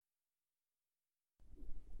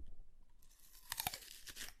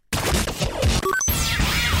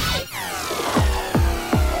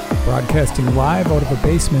broadcasting live out of a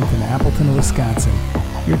basement in Appleton, Wisconsin.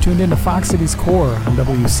 You're tuned into Fox Cities Core on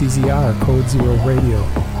WCZR Code Zero Radio.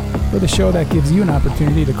 We're the show that gives you an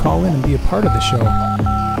opportunity to call in and be a part of the show.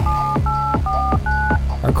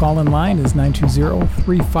 Our call-in line is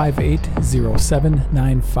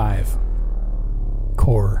 920-358-0795.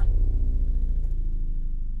 Core.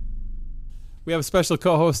 We have a special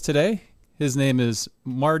co-host today. His name is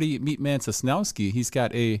Marty Meatman Sosnowski. He's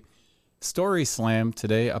got a story slam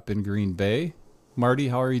today up in Green Bay. Marty,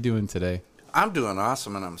 how are you doing today? I'm doing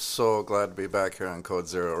awesome, and I'm so glad to be back here on Code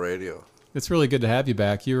Zero Radio. It's really good to have you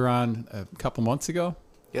back. You were on a couple months ago?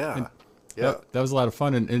 Yeah. That was a lot of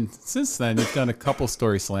fun. And since then, you've done a couple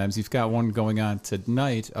story slams. You've got one going on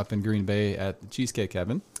tonight up in Green Bay at the Cheesecake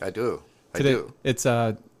Heaven. I do. It's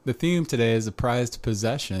the theme today is a prized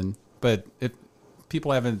possession, but if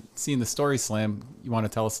people haven't seen the story slam, you want to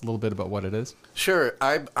tell us a little bit about what it is? Sure.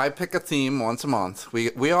 I pick a theme once a month.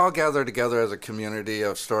 We all gather together as a community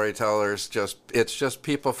of storytellers. It's just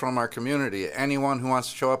people from our community. Anyone who wants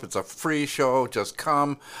to show up, it's a free show. Just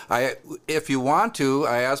come. If you want to,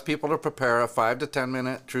 I ask people to prepare a 5 to 10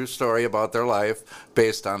 minute true story about their life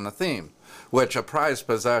based on the theme, which a prized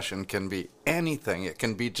possession can be anything. It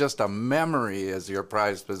can be just a memory as your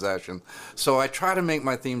prized possession. So I try to make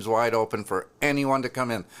my themes wide open for anyone to come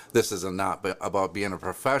in. This is not about being a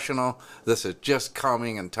professional. This is just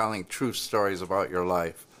coming and telling true stories about your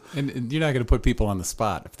life. And you're not going to put people on the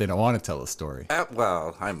spot if they don't want to tell a story.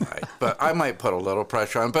 Well, I might, but I might put a little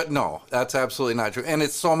pressure on. But no, that's absolutely not true. And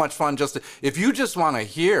it's so much fun if you just want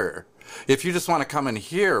to come and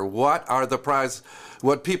hear what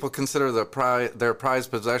people consider their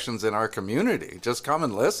prized possessions in our community. Just come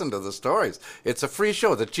and listen to the stories. It's a free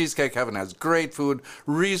show. The Cheesecake Heaven has great food,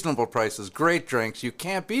 reasonable prices, great drinks. You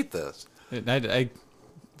can't beat this. I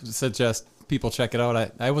suggest people check it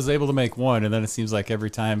out. I was able to make one, and then it seems like every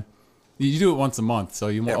time you do it once a month, so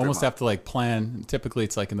you almost have to plan. Typically,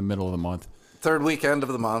 it's like in the middle of the month. Third weekend of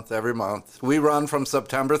the month, every month. We run from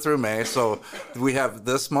September through May, so we have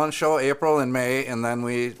this month's show, April and May, and then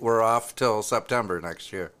we're off till September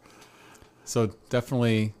next year. So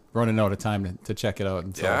definitely running out of time to check it out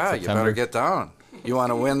until September. You better get down. You want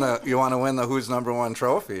to win the Who's Number One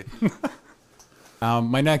trophy.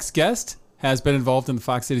 My next guest has been involved in the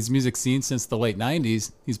Fox Cities music scene since the late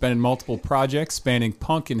 90s. He's been in multiple projects spanning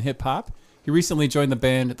punk and hip-hop. He recently joined the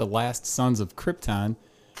band The Last Sons of Krypton.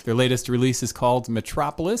 Their latest release is called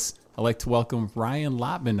Metropolis. I'd like to welcome Ryan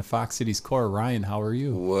Lotman to Fox Cities Core. Ryan, how are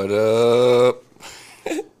you? What up?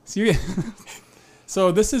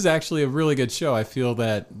 So this is actually a really good show. I feel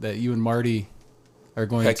that you and Marty are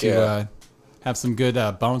going to have some good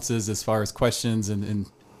bounces as far as questions and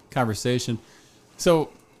conversation. So,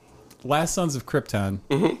 Last Sons of Krypton,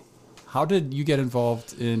 How did you get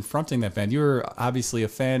involved in fronting that band? You were obviously a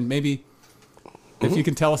fan. Maybe if you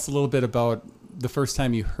can tell us a little bit about the first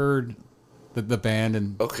time you heard the band.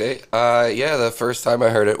 And Okay. The first time I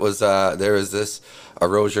heard it was there was this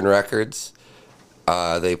Erosion Records.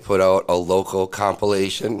 They put out a local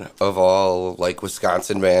compilation of all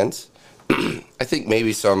Wisconsin bands. I think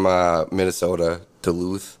maybe some Minnesota,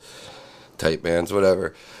 Duluth type bands,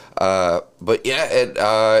 whatever. But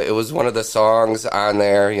yeah, it was one of the songs on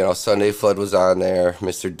there. You know, Sunday Flood was on there,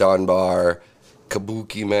 Mr. Dunbar,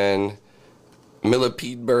 Kabuki Men,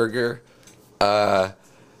 Millipede Burger.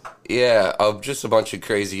 Just a bunch of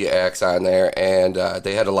crazy acts on there. And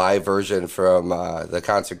they had a live version from the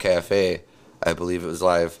Concert Cafe. I believe it was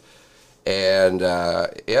live. And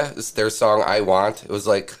it's their song, I Want. It was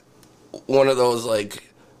one of those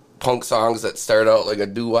punk songs that start out like a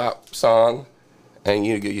doo-wop song. And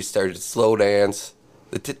you started to slow dance,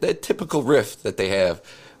 the typical riff that they have.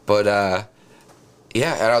 But, and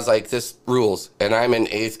I was like, this rules. And I'm in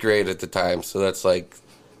 8th grade at the time, so that's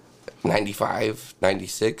 95,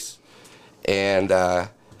 96. And, and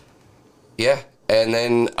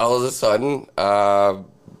then all of a sudden,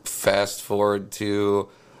 fast forward to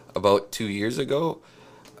about 2 years ago,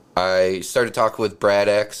 I started talking with Brad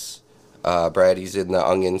X. He's in the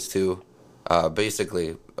Onions, too.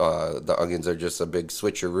 Basically, the Onions are just a big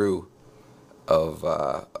switcheroo of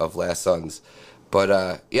Last Sons. But,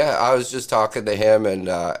 I was just talking to him, and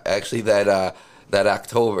actually that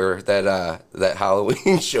October, that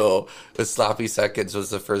Halloween show with Sloppy Seconds was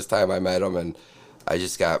the first time I met him, and I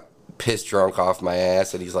just got pissed drunk off my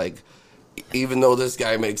ass, and he's like, even though this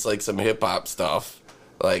guy makes some hip-hop stuff,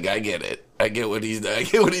 I get it. I get what he's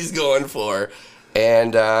going for.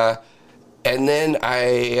 And then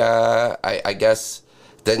I guess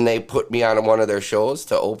then they put me on one of their shows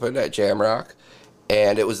to open at Jamrock,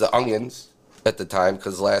 and it was the Onions at the time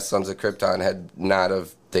because Last Sons of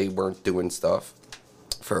Krypton they weren't doing stuff.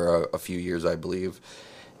 for a few years, I believe.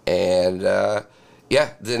 And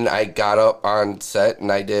then I got up on set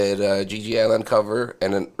and I did a Gigi Allen cover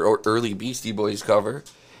and an early Beastie Boys cover.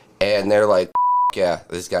 And they're like, yeah,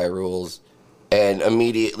 this guy rules. And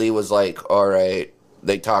immediately was like, all right.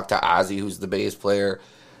 They talked to Ozzy, who's the bass player,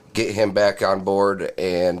 get him back on board.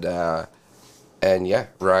 And yeah,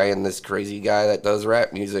 Ryan, this crazy guy that does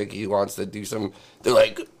rap music, he wants to do some, they're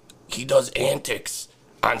like, he does antics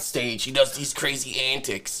on stage. He does these crazy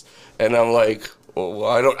antics. And I'm like, well,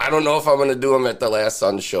 I don't know if I'm going to do them at the Last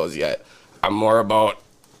Sun shows yet. I'm more about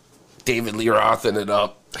David Lee Rothin' it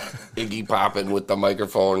up, Iggy popping with the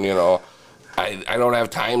microphone, you know. I don't have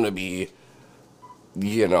time to be,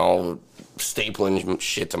 you know, stapling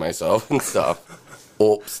shit to myself and stuff.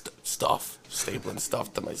 Stapling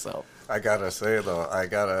stuff to myself. I gotta say, though, I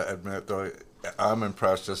gotta admit, though, I'm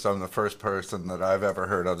impressed. Just I'm the first person that I've ever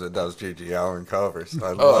heard of that does Gigi Allen covers.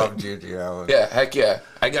 I love Gigi Allen. Yeah, heck yeah.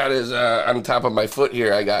 I got his, on top of my foot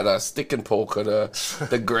here, I got a stick and poke of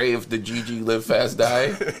the grave, the Gigi Live Fast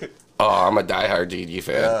Die. Oh, I'm a diehard Gigi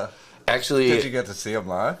fan. Yeah. Actually, did you get to see him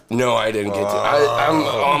live? No, I didn't get to.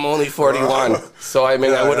 I'm only 41, so I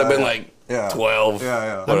mean, I would have been like 12.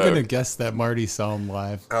 Yeah. I'm gonna guess that Marty saw him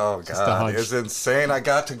live. Oh God, it's insane. I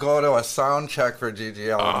got to go to a sound check for Gigi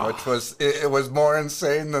Allen, which was it was more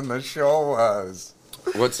insane than the show was.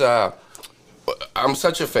 I'm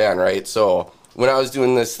such a fan, right? So when I was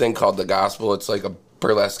doing this thing called The Gospel, it's like a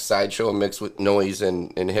burlesque sideshow mixed with noise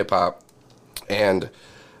and hip hop, and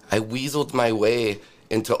I weaseled my way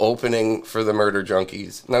into opening for the Murder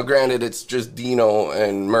Junkies. Now, granted, it's just Dino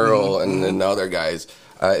and Merle and the other guys.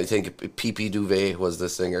 I think P.P. Duvet was the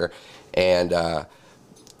singer. And,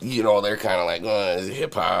 you know, they're kind of like,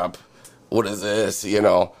 hip-hop, what is this, you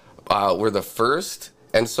know? We're the first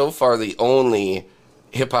and so far the only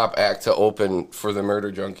hip-hop act to open for the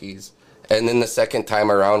Murder Junkies. And then the second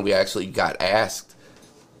time around, we actually got asked,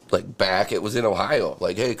 like, back. It was in Ohio.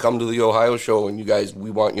 Like, hey, come to the Ohio show, and you guys,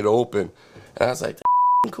 we want you to open. And I was like,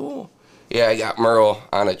 cool. Yeah, I got Merle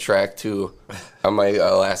on a track too on my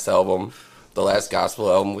last album, the last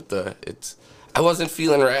gospel album I wasn't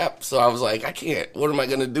feeling rap, so I was like, I can't. What am I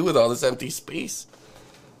gonna do with all this empty space?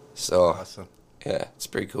 So awesome. Yeah, it's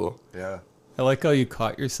pretty cool. Yeah. I like how you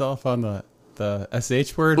caught yourself on the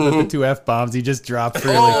SH word with the two F bombs. You just dropped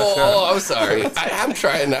freely. I'm sorry. I'm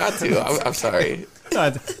trying not to. I'm sorry.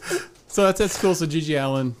 So that's cool. So Gigi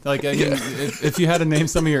Allen, like, I mean, if you had to name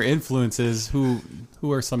some of your influences, who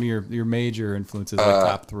are some of your major influences, like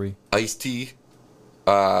top three? Ice-T.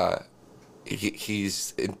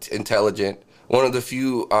 He's intelligent. One of the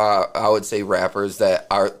few, I would say, rappers that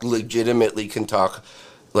are legitimately can talk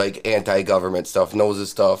like anti-government stuff, knows his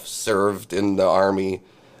stuff, served in the army.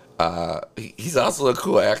 He's also a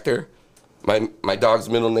cool actor. My dog's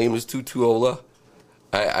middle name is Tutuola.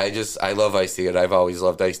 I love Ice-T, and I've always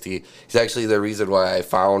loved Ice-T. He's actually the reason why I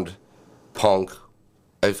found punk.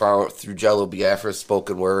 I found through Jello Biafra's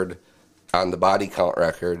spoken word on the Body Count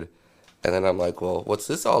record. And then I'm like, well, what's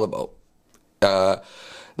this all about?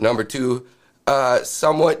 Number two,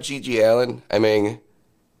 somewhat Gigi Allen. I mean,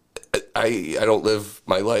 I don't live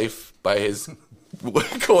my life by his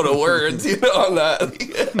code of words, you know.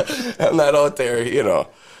 I'm not out there, you know.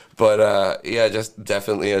 But, yeah, just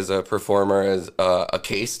definitely as a performer, as a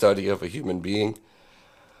case study of a human being.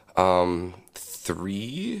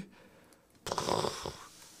 Three,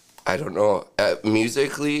 I don't know.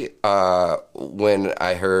 Musically, when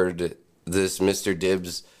I heard this Mr.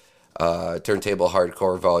 Dibbs Turntable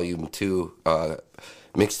Hardcore Volume 2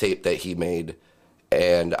 mixtape that he made,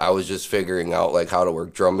 and I was just figuring out, like, how to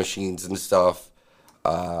work drum machines and stuff,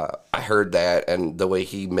 I heard that, and the way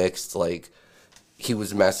he mixed, like, he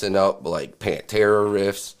was messing up like Pantera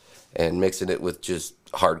riffs and mixing it with just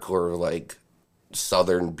hardcore like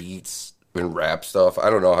southern beats and rap stuff.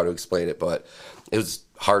 I don't know how to explain it, but it was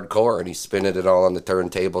hardcore and he's spinning it all on the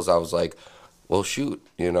turntables. I was like, well, shoot,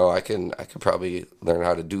 you know, I can probably learn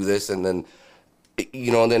how to do this. And then,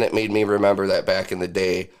 you know, then it made me remember that back in the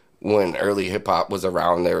day when early hip hop was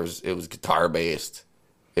around, it was guitar based.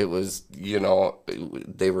 It was, you know,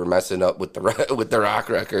 they were messing up with the rock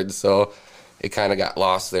records. So it kind of got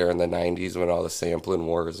lost there in the 90s when all the sampling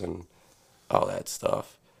wars and all that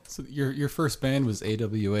stuff. So your first band was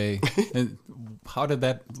AWA. And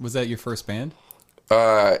was that your first band?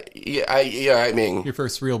 I mean, your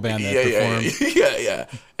first real band that performed. Yeah.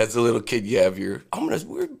 As a little kid,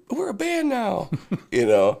 we're a band now. You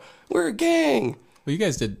know, we're a gang. Well, you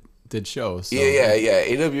guys did shows. So. Yeah.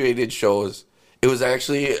 AWA did shows. It was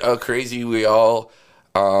actually crazy. We all,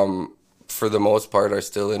 for the most part, are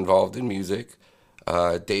still involved in music.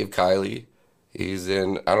 Dave Kiley He's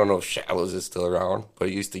in, I don't know if Shallows is still around, but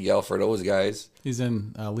he used to yell for those guys. He's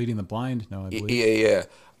in Leading the Blind now, I believe. Yeah.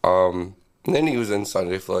 And then he was in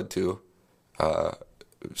Sunday Flood too.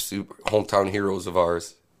 Super hometown heroes of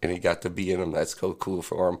ours, and he got to be in them. That's so cool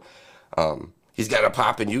for him. He's got a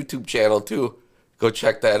poppin' YouTube channel too. Go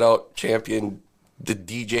check that out. Champion the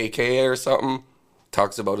DJK or something.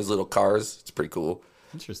 Talks about his little cars. It's pretty cool.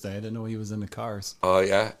 Interesting. I didn't know he was into cars. Oh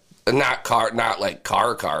yeah, not like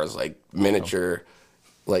cars, like miniature,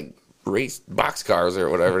 like race box cars or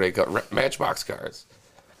whatever they call matchbox cars.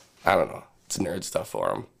 I don't know. It's nerd stuff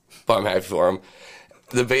for him, but I'm happy for him.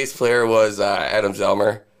 The bass player was Adam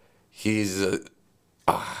Zelmer. He's a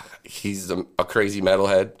crazy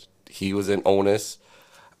metalhead. He was in Onus.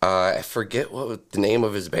 I forget what the name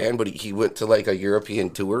of his band, but he went to like a European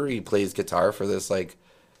tour. He plays guitar for this like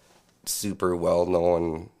super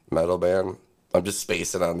well-known metal band. I'm just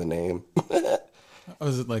spacing on the name. Oh,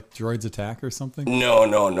 is it like Droid's Attack or something?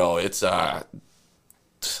 No. It's I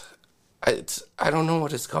don't know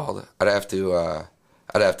what it's called. I'd have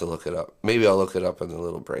to look it up. Maybe I'll look it up in the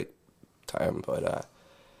little break time. But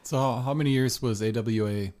so how many years was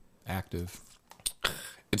AWA active?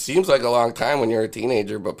 it seems like a long time when you're a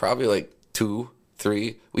teenager, but probably like 2,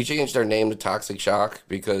 3. We changed our name to Toxic Shock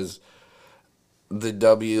because the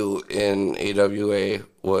W in AWA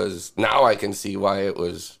was, now I can see why it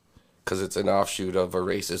was, because it's an offshoot of a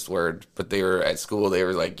racist word. But they were at school, they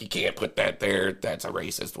were like, you can't put that there, that's a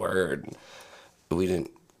racist word.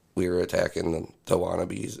 We were attacking the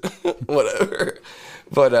wannabes, whatever.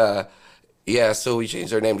 But yeah, so we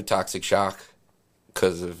changed our name to Toxic Shock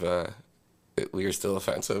because of we were still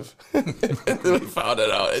offensive. And then we found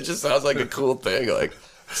it out. It just sounds like a cool thing. Like,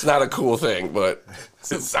 it's not a cool thing, but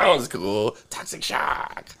it sounds cool. Toxic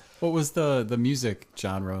Shock. What was the music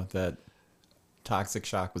genre that Toxic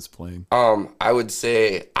Shock was playing? I would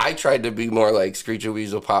say I tried to be more like Screech and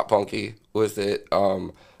Weasel pop punky with it.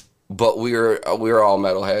 But we were all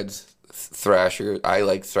metalheads. Thrasher. I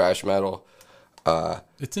like thrash metal.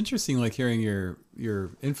 It's interesting, like hearing your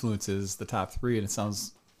influences, the top 3, and it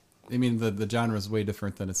sounds. I mean, the genre is way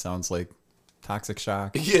different than it sounds like. Toxic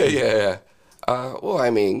Shock. Yeah. Well, I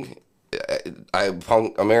mean,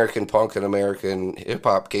 American punk and American hip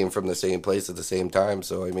hop came from the same place at the same time.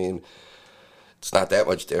 So I mean, it's not that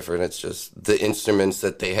much different. It's just the instruments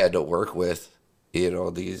that they had to work with. You know,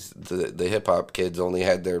 the hip hop kids only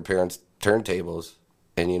had their parents' turntables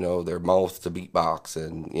and their mouth to beatbox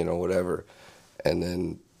and whatever, and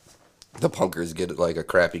then the punkers get like a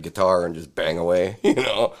crappy guitar and just bang away,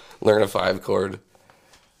 learn a 5-chord.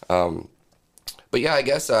 But yeah, I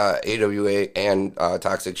guess AWA and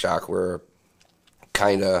Toxic Shock were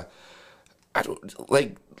kind of, I don't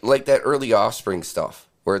like that early Offspring stuff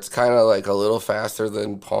where it's kind of like a little faster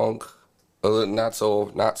than punk, a little, not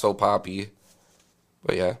so poppy.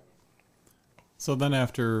 But yeah. So then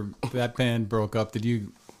after that band broke up, did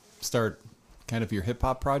you start kind of your hip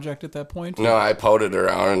hop project at that point? No, I pouted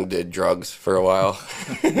around and did drugs for a while.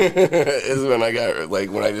 Is when I got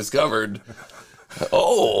when I discovered,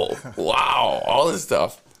 oh wow, all this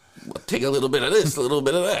stuff. Take a little bit of this, a little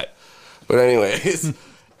bit of that. But anyways,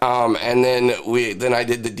 and then I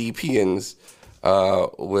did the DPins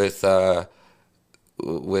with the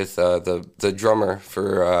drummer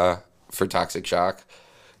for Toxic Shock.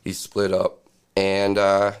 He split up, and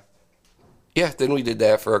yeah, then we did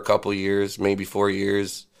that for a couple years, maybe 4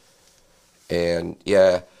 years. And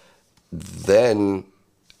yeah, then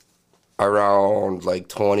around like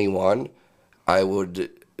 21, I would,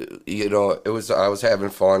 I was having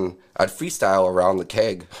fun. I'd freestyle around the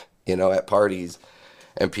keg, at parties,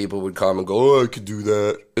 and people would come and go, oh, I could do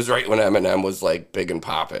that. It was right when Eminem was like big and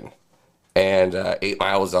popping. And 8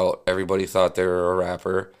 Mile out, everybody thought they were a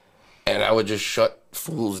rapper. And I would just shut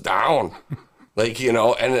fools down.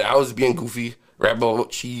 And I was being goofy, rap about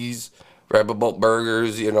cheese, rap about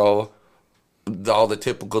burgers, all the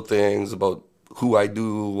typical things about who I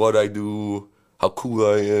do, what I do, how cool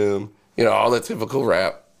I am, all the typical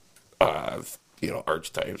rap,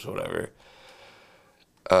 archetypes, whatever.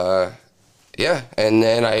 Yeah, and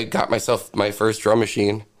then I got myself my first drum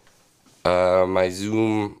machine, my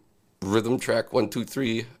Zoom Rhythm Track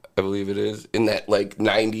 123, I believe it is, in that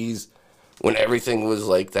 90s. When everything was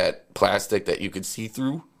like that plastic that you could see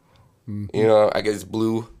through, I guess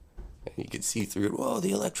blue, and you could see through it. Whoa, the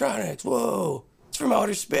electronics, whoa, it's from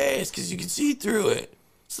outer space because you can see through it.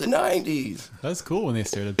 It's the 90s. That's cool when they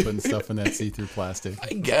started putting stuff in that see-through plastic.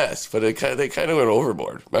 I guess, but they kind of went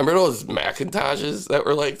overboard. Remember those Macintoshes that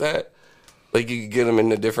were like that? Like you could get them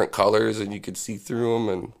into different colors and you could see through them,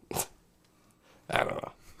 and I don't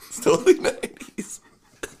know. It's totally 90s.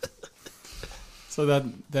 So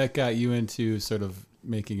So that got you into sort of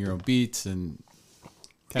making your own beats and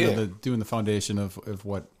kind of doing the foundation of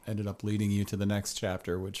what ended up leading you to the next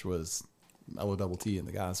chapter, which was LOTT in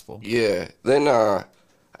the gospel. Yeah. Then I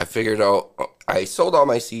figured out, I sold all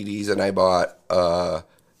my CDs and I bought a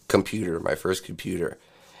computer, my first computer.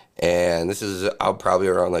 And this is, I'm probably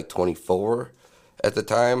around like 24 at the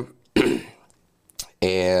time.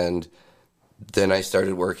 And then I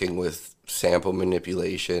started working with sample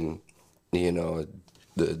manipulation, the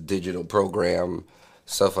digital program,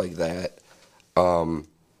 stuff like that. And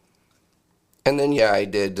then, I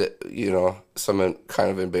did, some kind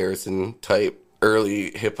of embarrassing type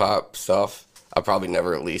early hip hop stuff. I'll probably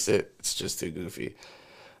never release it. It's just too goofy.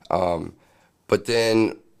 But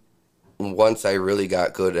then once I really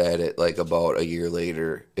got good at it, like about a year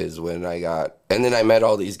later is when and then I met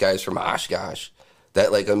all these guys from Oshkosh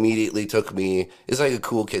that like immediately took me. It's like a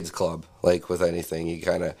cool kids club, like with anything. You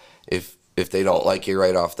kind of, if they don't like you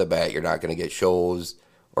right off the bat, you're not going to get shows,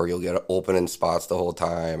 or you'll get opening spots the whole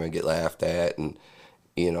time and get laughed at. And,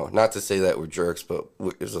 not to say that we're jerks, but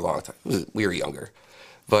it was a long time. We were younger.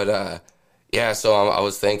 But, so I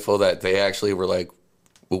was thankful that they actually were like,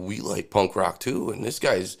 well, we like punk rock too, and this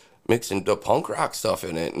guy's mixing the punk rock stuff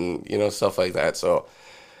in it and, stuff like that. So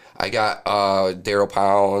I got Daryl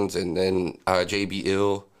Pounds and then JB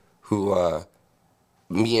Ill, who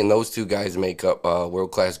me and those two guys make up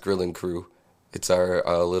World Class Grilling Crew. It's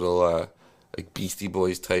our little like Beastie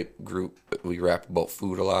Boys type group. We rap about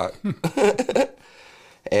food a lot.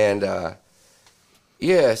 And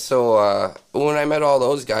so when I met all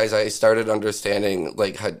those guys, I started understanding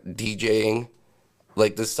like how DJing,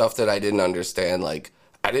 like the stuff that I didn't understand. Like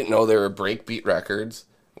I didn't know there were breakbeat records.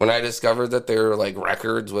 When I discovered that there were like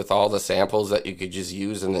records with all the samples that you could just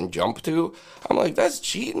use and then jump to, I'm like, that's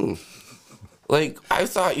cheating. Like, I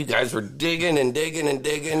thought you guys were digging and digging and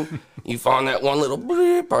digging. You found that one little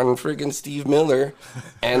bleep on friggin' Steve Miller,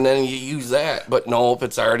 and then you use that. But nope,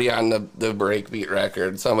 it's already on the breakbeat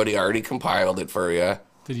record. Somebody already compiled it for you.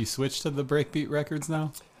 Did you switch to the breakbeat records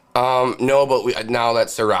now? No, but now that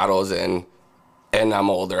Serato's in, and I'm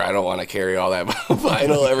older, I don't want to carry all that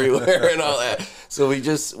vinyl everywhere and all that. So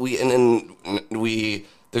there's like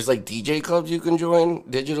DJ clubs you can join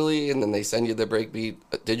digitally, and then they send you the breakbeat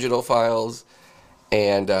digital files.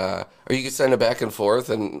 And or you could send it back and forth,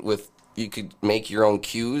 and you could make your own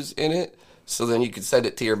cues in it. So then you could send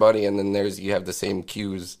it to your buddy, and then you have the same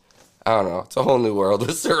cues. I don't know. It's a whole new world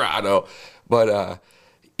with Serato. But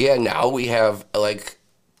now we have like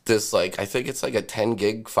this, like I think it's like a 10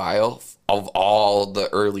 gig file of all the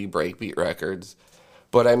early breakbeat records.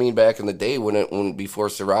 But I mean, back in the day when before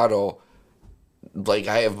Serato, like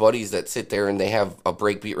I have buddies that sit there and they have a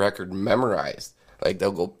breakbeat record memorized. Like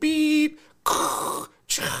they'll go beep.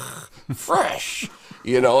 Fresh,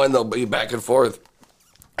 and they'll be back and forth,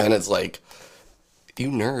 and it's like, you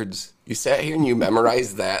nerds, you sat here and you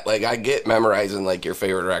memorized that. Like I get memorizing like your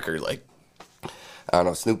favorite record, like I don't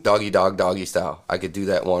know, Snoop Doggy Dogg Doggy Style. I could do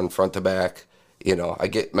that one front to back. I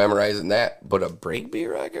get memorizing that, but a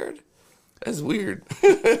breakbeat record, that's weird.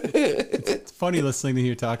 It's funny listening to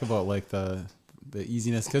you talk about like the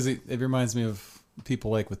easiness, because it reminds me of people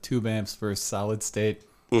like with tube amps versus solid state.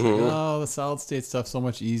 Mm-hmm. Oh, the solid state stuff's so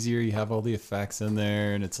much easier. You have all the effects in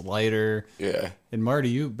there, and it's lighter. Yeah. And Marty,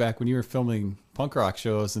 you back when you were filming punk rock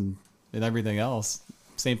shows and everything else,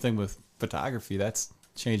 same thing with photography. That's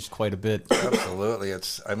changed quite a bit. Absolutely.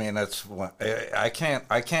 I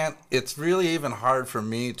can't. It's really even hard for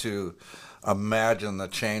me to imagine the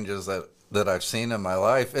changes that I've seen in my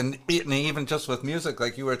life, and even just with music,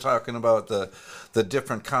 like you were talking about the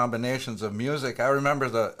different combinations of music. I remember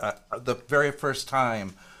the very first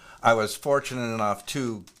time I was fortunate enough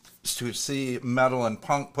to see metal and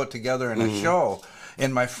punk put together in a show,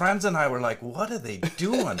 and my friends and I were like, "What are they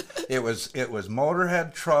doing?" It was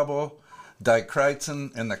Motorhead, Trouble, Die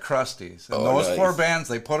Krypton, and the Krusties, and those nice. 4 bands,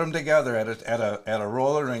 they put them together at a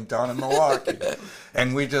roller rink down in Milwaukee,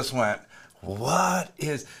 and we just went, what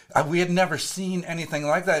is, we had never seen anything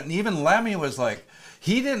like that. And even Lemmy was like,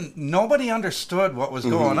 nobody understood what was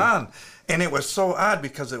going on. And it was so odd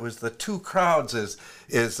because it was the two crowds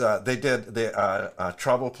they did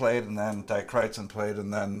Trouble played, and then Die Krypton played,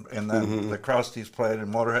 and then the Krusties played,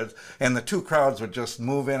 and Motorhead, and the two crowds would just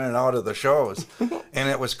move in and out of the shows. And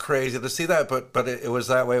it was crazy to see that, but it was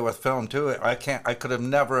that way with film too. I could have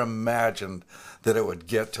never imagined that it would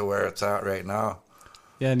get to where it's at right now.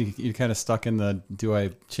 Yeah, and you're kind of stuck in do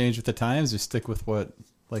I change with the times or stick with what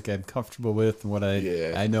like I'm comfortable with and what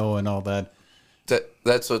I know and all that.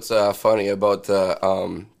 That's what's funny about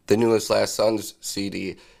the newest Last Sons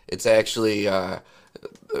CD. It's actually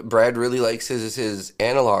Brad really likes his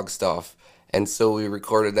analog stuff, And so we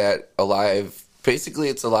recorded that alive. Basically,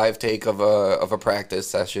 it's a live take of a practice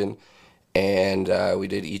session, and we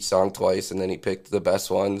did each song twice, and then he picked the best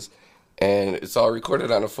ones, and it's all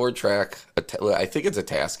recorded on a 4-track. I think it's a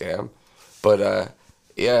Tascam, but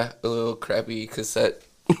yeah, a little crappy cassette.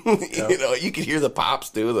 You know, you could hear the pops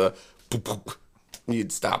do the. Boop, boop.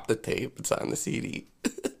 You'd stop the tape. It's on the CD.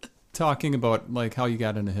 Talking about like how you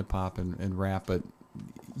got into hip hop and rap, but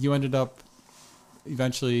you ended up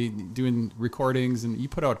eventually doing recordings, and you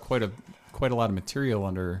put out quite a lot of material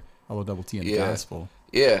under LOTT and gospel.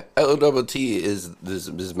 Yeah, LOTT is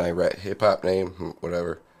my hip hop name,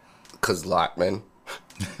 whatever, because Lockman.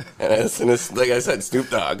 And it's like I said, Snoop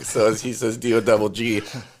Dogg. So he says DOGG,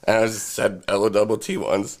 and I just said LOTT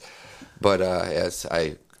once. But yes,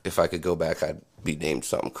 if I could go back, I'd be named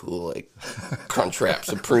something cool like Crunchwrap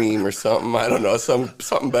Supreme or something. I don't know,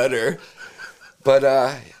 something better. But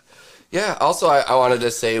yeah. Also, I wanted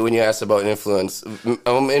to say when you asked about influence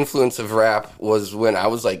of rap was when I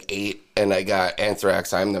was like 8 and I got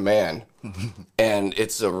Anthrax, "I'm the Man," and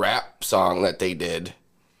it's a rap song that they did,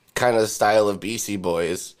 kind of the style of BC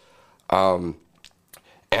Boys, and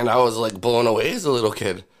I was like blown away as a little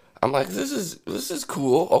kid. I'm like, this is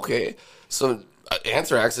cool. Okay, so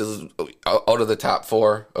Anthrax is out of the top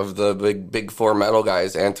 4 of the big 4 metal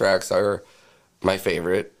guys. Anthrax are my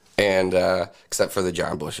favorite, and except for the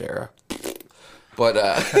John Bush era. But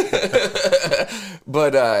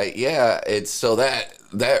yeah, it's so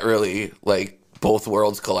that really like both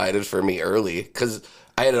worlds collided for me early because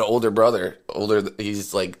I had an older brother.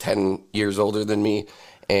 He's like 10 years older than me,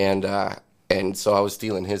 and so I was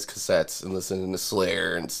stealing his cassettes and listening to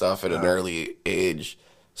Slayer and stuff at an early age.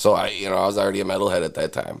 So I was already a metalhead at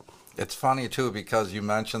that time. It's funny too because you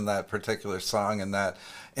mentioned that particular song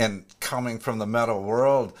and coming from the metal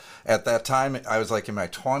world at that time, I was like in my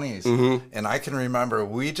 20s, and I can remember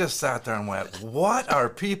we just sat there and went, "What are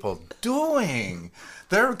people doing?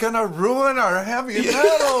 They're gonna ruin our heavy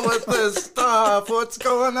metal with this stuff. What's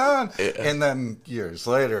going on?" Yeah. And then years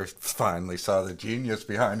later, finally saw the genius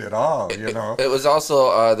behind it all. You know, it was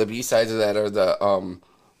also the B-sides of that are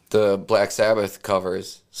the Black Sabbath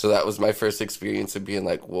covers. So that was my first experience of being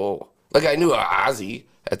like, whoa. Like I knew Ozzy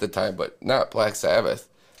at the time, but not Black Sabbath.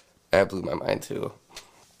 That blew my mind too.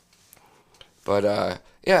 But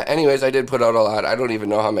yeah, anyways, I did put out a lot. I don't even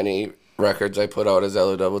know how many records I put out as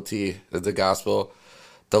LOTT, as the gospel.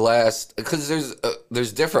 The last, because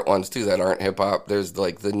there's different ones too that aren't hip hop. There's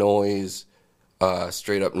like the noise,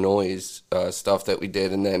 straight up noise stuff that we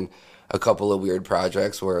did, and then a couple of weird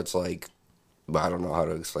projects where it's like, I don't know how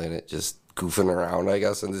to explain it, just goofing around, I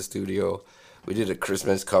guess, in the studio. We did a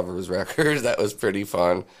Christmas covers record. That was pretty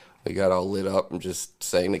fun. We got all lit up and just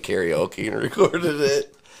sang the karaoke and recorded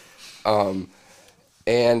it.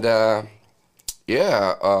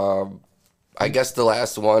 I guess the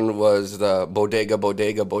last one was the Bodega,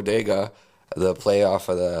 the playoff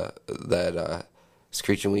of that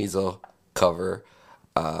Screeching Weasel cover.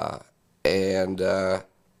 Yeah,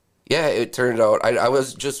 it turned out I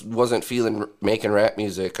wasn't feeling making rap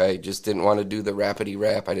music. I just didn't want to do the rapidy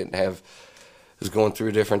rap. I was going through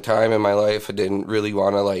a different time in my life. I didn't really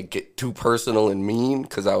want to like get too personal and mean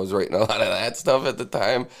because I was writing a lot of that stuff at the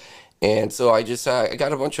time. And so I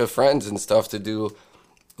got a bunch of friends and stuff to do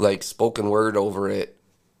like spoken word over it.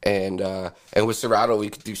 And with Serato we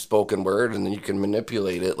could do spoken word and then you can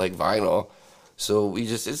manipulate it like vinyl. So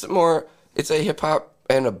it's a hip hop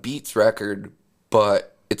and a beats record,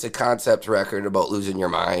 but it's a concept record about losing your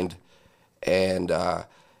mind and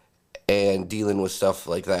dealing with stuff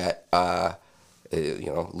like that.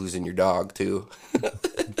 Losing your dog too.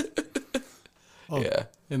 Well, yeah.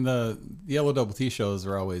 And the LOTT shows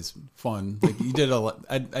are always fun. Like you did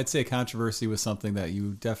I'd say controversy was something that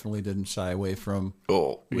you definitely didn't shy away from.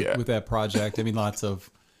 With that project. I mean, lots of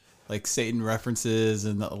like Satan references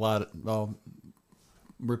and a lot of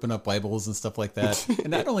ripping up Bibles and stuff like that. And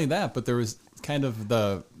not only that, but there was kind of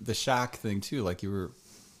the shock thing too. Like you were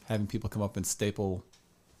having people come up and staple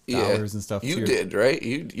dollars and stuff. You did, right?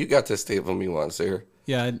 You got to staple me once, sir.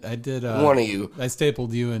 Yeah, I did. One of you. I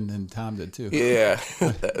stapled you and Tom did too. Yeah,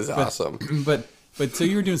 that was awesome. But so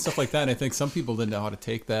you were doing stuff like that, and I think some people didn't know how to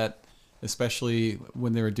take that, especially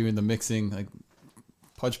when they were doing the mixing. Like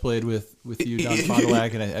Pudge played with you down in Fond du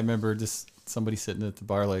Lac, and I remember just somebody sitting at the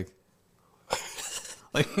bar like.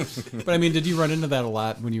 But I mean, did you run into that a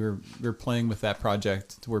lot when you were playing with that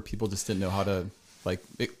project, to where people just didn't know how to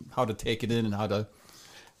take it in and how to.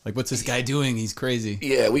 Like, what's this guy doing? He's crazy.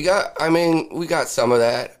 Yeah, we got some of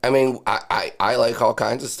that. I mean, I like all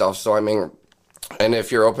kinds of stuff. So, I mean, And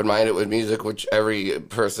if you're open-minded with music, which every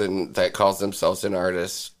person that calls themselves an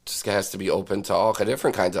artist just has to be open to all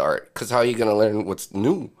different kinds of art. Because how are you going to learn what's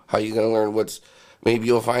new? How are you going to learn maybe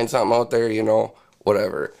you'll find something out there,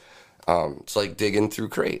 whatever. It's like digging through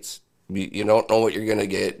crates. You don't know what you're going to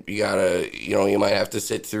get. You got to, you might have to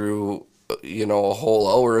sit through, a whole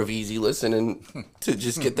hour of easy listening to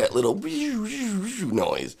just get that little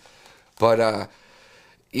noise. But,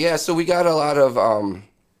 yeah, so we got a lot of...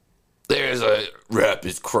 There's a rap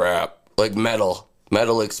is crap, like metal.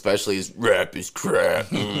 Metal especially is rap is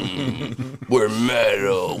crap. We're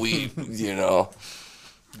metal. We, beards,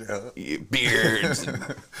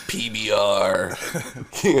 PBR,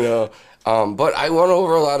 But I won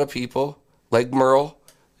over a lot of people, like Merle.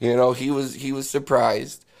 He was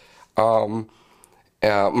surprised. Merle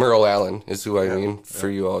Allen is who I mean for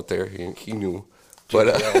you out there. He knew.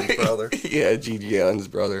 But Allen's brother. Yeah, G.G. Allen's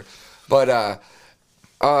brother. But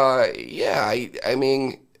I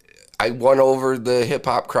mean, I won over the hip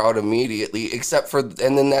hop crowd immediately, and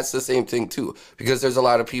then that's the same thing too, because there's a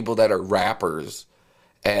lot of people that are rappers,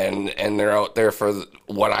 and they're out there for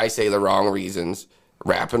what I say the wrong reasons,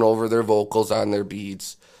 rapping over their vocals on their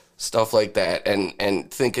beats, stuff like that,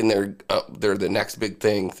 and thinking they're the next big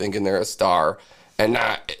thing, thinking they're a star, and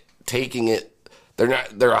not taking it. They're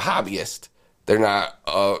a hobbyist. They're not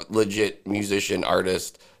a legit musician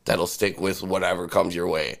artist that'll stick with whatever comes your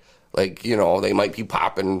way. Like, they might be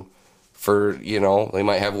popping for, they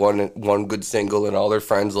might have one good single and all their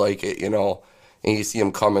friends like it, and you see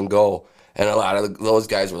them come and go. And a lot of those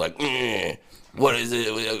guys were like, what is it?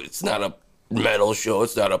 It's not a metal show.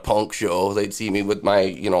 It's not a punk show. They'd see me with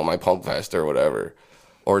my, my punk vest or whatever,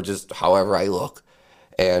 or just however I look.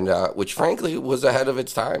 And which frankly was ahead of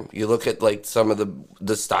its time. You look at like some of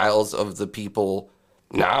the styles of the people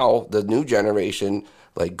now, the new generation,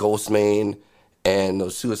 like Ghostmane and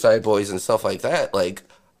those Suicide Boys and stuff like that. Like,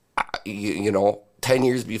 10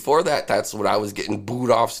 years before that, that's when I was getting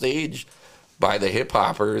booed off stage by the hip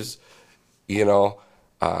hoppers.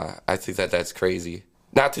 I think that's crazy.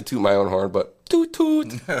 Not to toot my own horn, but toot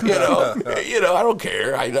toot. I don't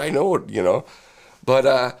care. I know it.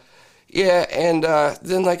 But yeah, and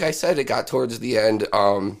then like I said, it got towards the end.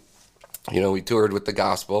 We toured with the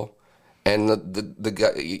gospel. And the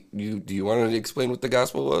guy, do you want to explain what the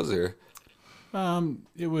gospel was, or?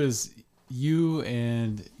 It was you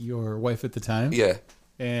and your wife at the time. Yeah.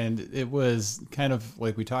 And it was kind of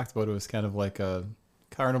like we talked about. It was kind of like a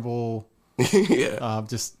carnival. Yeah.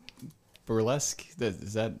 Just burlesque.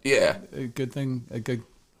 Is that yeah a good thing? A good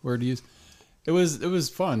word to use? It was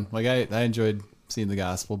fun. Like I enjoyed seeing the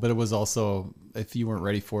gospel, but it was also, if you weren't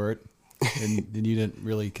ready for it, and you didn't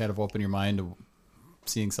really kind of open your mind to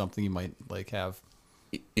seeing something you might like have,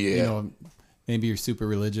 maybe you're super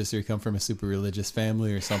religious or you come from a super religious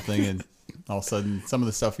family or something, and all of a sudden some of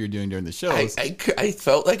the stuff you're doing during the shows. I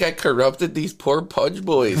felt like I corrupted these poor Pudge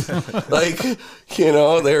boys. Like,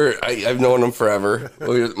 I've known them forever.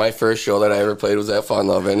 My first show that I ever played was at Fun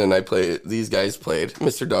Lovin', and these guys played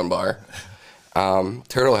Mr. Dunbar,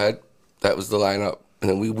 Turtlehead. That was the lineup. And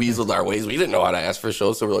then we weaseled our ways. We didn't know how to ask for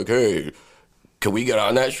shows, so we're like, hey, can we get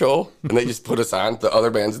on that show? And they just put us on. The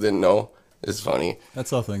other bands didn't know. It's funny.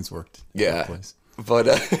 That's how things worked. Yeah. But,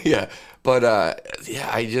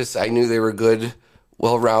 I knew they were good,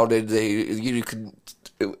 well-rounded. You could,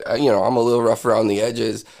 I'm a little rough around the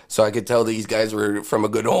edges, so I could tell these guys were from a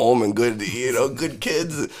good home and good, good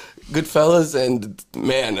kids, good fellas. And,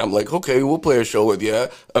 man, I'm like, okay, we'll play a show with you.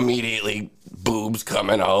 Immediately, boobs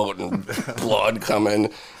coming out and blood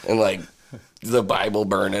coming and, like, the Bible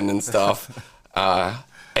burning and stuff.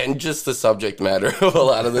 And just the subject matter of a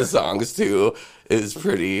lot of the songs too is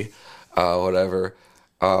pretty whatever.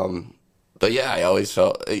 But yeah, I always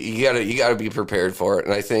felt you gotta be prepared for it.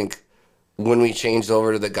 And I think when we changed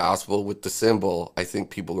over to the gospel with the cymbal, I think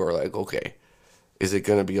people were like, okay, is it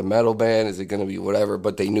gonna be a metal band? Is it gonna be whatever?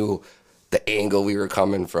 But they knew the angle we were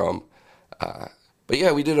coming from. But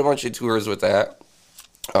yeah, we did a bunch of tours with that.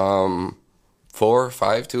 4 or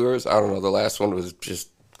 5 tours. I don't know. The last one was just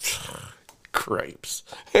cripes.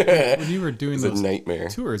 When you were doing those nightmare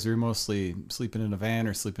tours, you were mostly sleeping in a van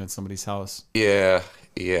or sleeping at somebody's house. Yeah.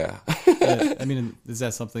 I mean, is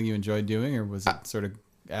that something you enjoyed doing, or was it sort of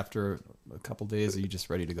after a couple days, are you just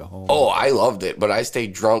ready to go home? Oh, I loved it, but I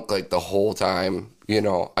stayed drunk like the whole time.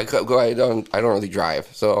 I could go. I don't really drive,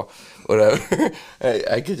 so whatever.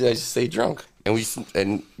 I just stay drunk,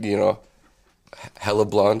 and hella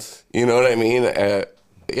blunts. You know what I mean?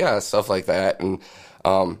 Yeah, stuff like that, and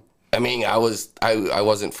I mean, I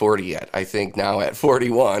wasn't 40 yet. I think now at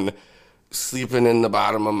 41, sleeping in the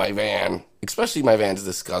bottom of my van, especially my van's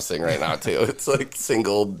disgusting right now too. It's like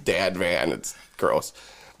single dad van. It's gross.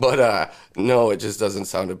 But no, it just doesn't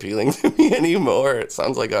sound appealing to me anymore. It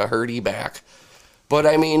sounds like a hurdy back. But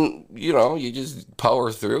I mean, you know, you just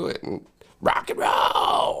power through it and rock and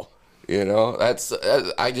roll. You know,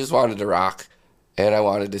 I just wanted to rock, and I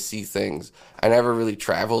wanted to see things. I never really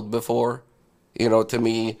traveled before. You know, to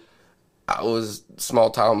me, I was small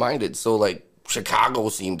town minded, so like Chicago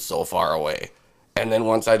seemed so far away. And then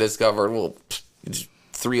once I discovered, well, it's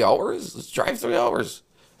 3 hours. Let's drive 3 hours.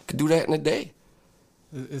 Could do that in a day.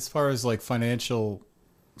 As far as like financial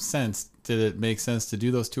sense, did it make sense to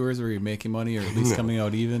do those tours? Were you making money or at least coming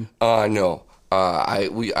out even? No.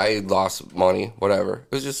 I lost money, whatever.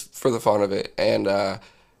 It was just for the fun of it. And,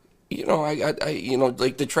 you know, I you know,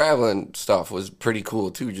 like the traveling stuff was pretty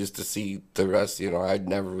cool too, just to see the rest. You know, I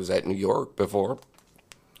never was at New York before.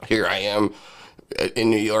 Here I am in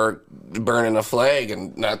New York burning a flag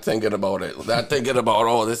and not thinking about it. Not thinking about,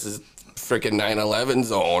 oh, this is freaking 9/11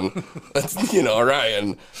 zone. That's, you know,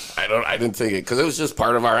 Ryan. I didn't think it because it was just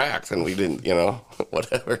part of our act, and we didn't, you know,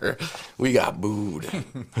 whatever. We got booed.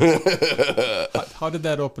 How did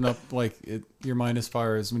that open up, like, your mind as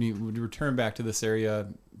far as when you return back to this area,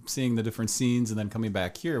 seeing the different scenes, and then coming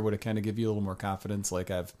back here? Would it kind of give you a little more confidence?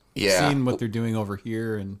 Like, I've seen what they're doing over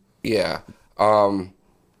here, and yeah,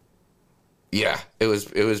 it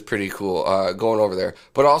was pretty cool going over there.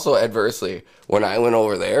 But also adversely, when I went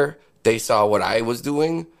over there, they saw what I was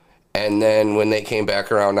doing, and then when they came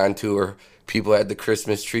back around on tour, people had the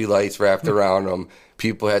Christmas tree lights wrapped around them.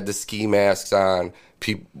 People had the ski masks on.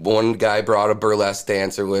 One guy brought a burlesque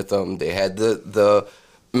dancer with them. They had the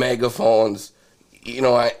megaphones. You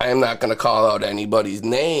know, I'm not going to call out anybody's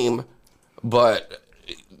name, but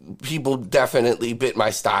people definitely bit my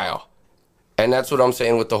style. And that's what I'm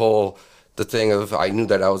saying with the thing of, I knew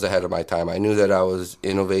that I was ahead of my time. I knew that I was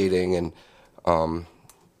innovating and,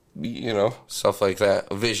 you know, stuff like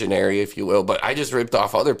that. A visionary, if you will. But I just ripped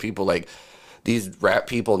off other people. Like, these rap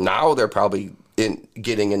people, now they're probably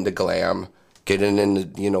getting into glam, getting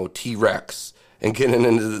into, you know, T-Rex, and getting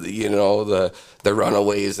into, you know, the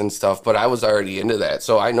Runaways and stuff. But I was already into that.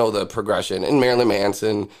 So I know the progression. And Marilyn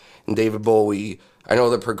Manson and David Bowie, I know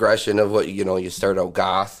the progression of what, you know, you start out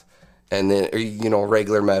goth, and then, you know,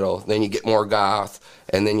 regular metal. Then you get more goth,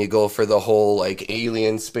 and then you go for the whole, like,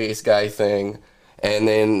 alien space guy thing. And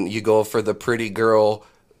then you go for the pretty girl,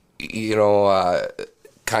 you know,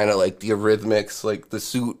 kind of like the Eurythmics, like the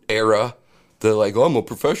suit era. They're like, oh, I'm a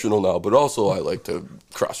professional now, but also I like to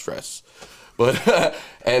cross-dress. But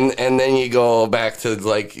and then you go back to,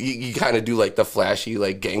 like, you kind of do, like, the flashy,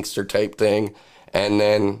 like, gangster type thing. And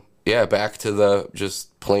then, yeah, back to the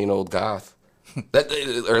just plain old goth.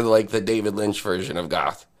 Or like the David Lynch version of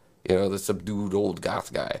goth. You know, the subdued old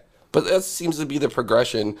goth guy. But that seems to be the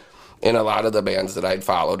progression in a lot of the bands that I'd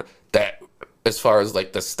followed, that as far as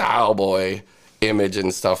like the style boy image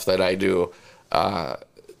and stuff that I do,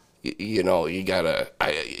 you know, you gotta,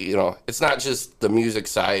 you know, it's not just the music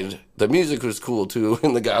side. The music was cool too,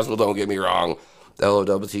 in the gospel, don't get me wrong, the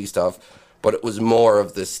LOWT stuff, but it was more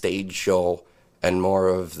of the stage show and more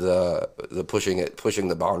of the pushing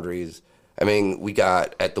the boundaries. I mean, we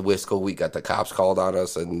got, at the Whistle, we got the cops called on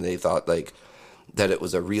us, and they thought, like, that it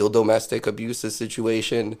was a real domestic abuse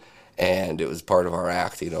situation, and it was part of our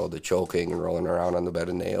act, you know, the choking and rolling around on the bed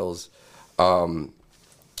of nails.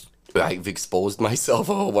 I've exposed myself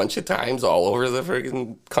a whole bunch of times all over the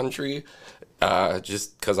friggin' country,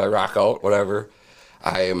 just because I rock out, whatever.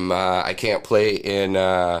 I can't play in,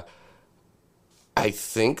 I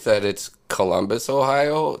think that it's Columbus,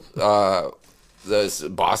 Ohio. The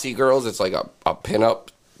Bossy Girls, it's like a pinup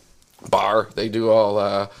bar. They do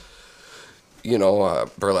all, you know,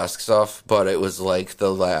 burlesque stuff. But it was like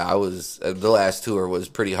the last tour was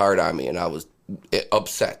pretty hard on me, and I was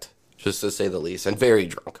upset, just to say the least, and very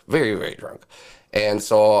drunk, very, very drunk. And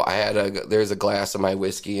so there's a glass of my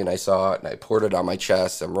whiskey, and I saw it, and I poured it on my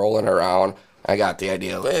chest. I'm rolling around. I got the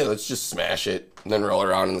idea, hey, let's just smash it, and then roll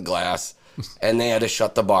around in the glass. And they had to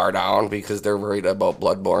shut the bar down because they're worried about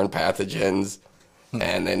bloodborne pathogens.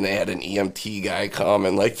 And then they had an EMT guy come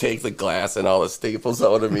and, like, take the glass and all the staples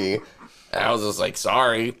out of me. And I was just like,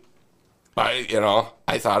 sorry. I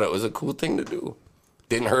thought it was a cool thing to do.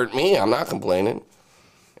 Didn't hurt me. I'm not complaining.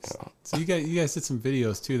 You know. So you guys did some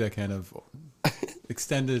videos, too, that kind of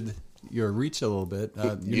extended your reach a little bit.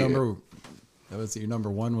 Your number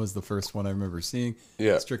one was the first one I remember seeing.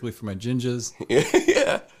 Yeah. Strictly for my ginges.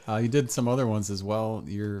 Yeah. You did some other ones as well.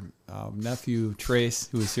 Your nephew, Trace,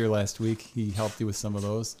 who was here last week, he helped you with some of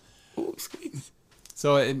those. Oh, sweet.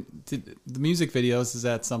 So the music videos, is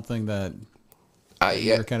that something that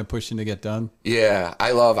you're kind of pushing to get done? Yeah,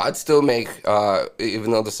 I'd still make,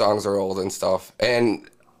 even though the songs are old and stuff. And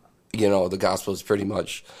you know, the gospel is pretty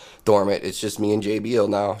much dormant. It's just me and JBL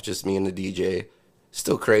now, just me and the DJ.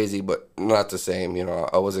 Still crazy, but not the same. You know,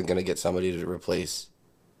 I wasn't going to get somebody to replace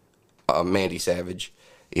Mandy Savage.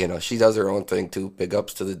 You know, she does her own thing too. Big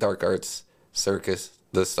ups to the Dark Arts Circus,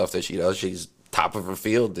 the stuff that she does. She's top of her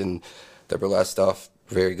field in the burlesque stuff.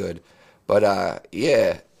 Very good. But,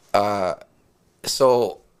 yeah.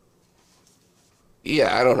 So,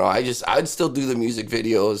 yeah, I don't know. I'd still do the music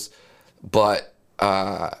videos, but,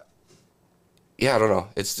 yeah, I don't know.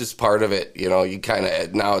 It's just part of it. You know, you kind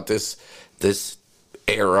of, now at this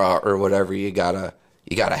era or whatever, you gotta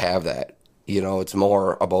have that. You know, it's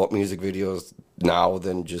more about music videos now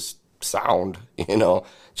than just sound, you know,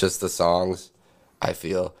 just the songs, I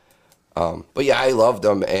feel. But yeah, I loved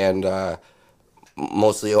them, and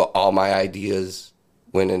mostly all my ideas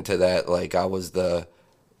went into that. Like, I was the,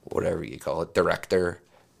 whatever you call it, director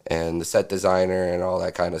and the set designer and all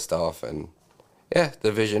that kind of stuff. And yeah,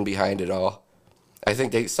 the vision behind it all. I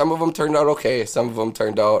think some of them turned out okay. Some of them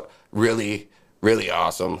turned out really, really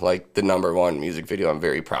awesome. Like the #1 music video I'm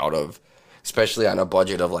very proud of, especially on a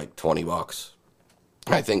budget of like $20.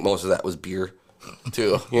 I think most of that was beer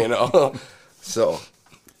too, you know? So.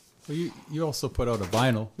 Well, you also put out a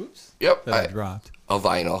vinyl. Oops. Yep. That I dropped. A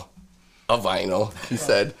vinyl, he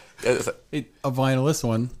said. A vinyl, this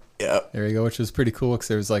one. Yeah. There you go, which was pretty cool because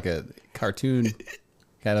there was like a cartoon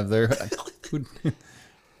kind of there.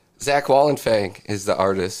 Zach Wallenfang is the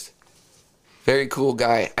artist. Very cool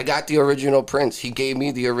guy. I got the original prints. He gave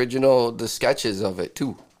me the sketches of it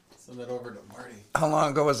too. Send that over to Marty. How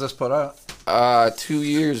long ago was this put out? 2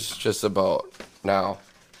 years just about now.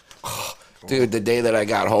 Oh, dude, the day that I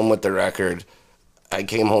got home with the record, I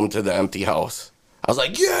came home to the empty house. I was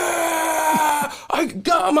like, yeah,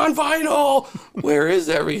 I'm on vinyl. Where is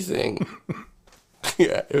everything?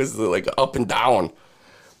 Yeah, it was like up and down.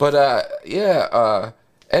 But, yeah,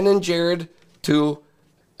 and then Jared, too.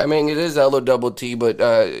 I mean, it is LOTT, but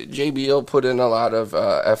JBL put in a lot of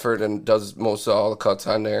effort and does most of all the cuts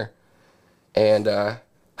on there. And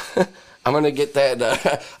I'm going to get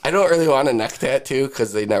that. I don't really want a neck tattoo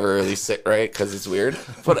because they never really sit right because it's weird.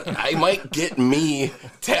 But I might get me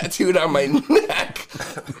tattooed on my neck.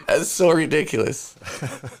 That's so ridiculous.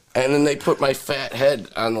 And then they put my fat head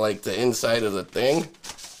on, like, the inside of the thing.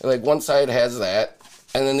 Like, one side has that,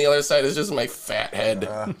 and then the other side is just my fat head.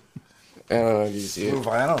 I don't know if you see it. Blue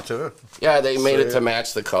vinyl, too. Yeah, they made it to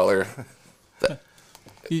match the color.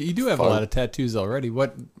 You do have a lot of tattoos already.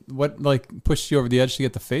 What like pushed you over the edge to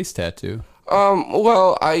get the face tattoo?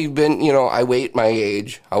 Well, I've been, you know, I wait my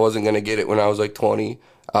age. I wasn't going to get it when I was like 20.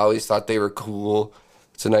 I always thought they were cool.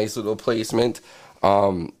 It's a nice little placement.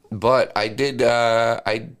 But I did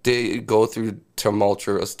go through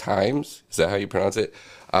tumultuous times. Is that how you pronounce it?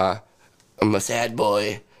 I'm a sad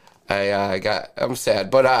boy. I'm sad.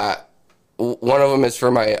 But one of them is for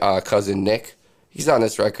my cousin Nick. He's on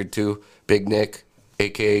this record too. Big Nick,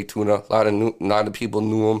 a.k.a. Tuna. A lot of people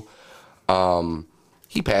knew him.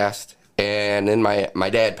 He passed. And then my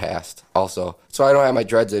dad passed also. So I don't have my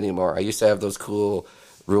dreads anymore. I used to have those cool,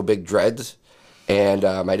 real big dreads. And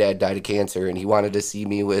my dad died of cancer, and he wanted to see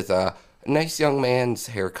me with a nice young man's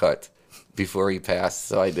haircut before he passed.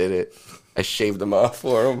 So I did it. I shaved them off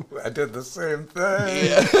for him. I did the same thing.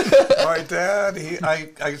 Yeah. My dad,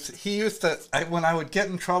 he used to, when I would get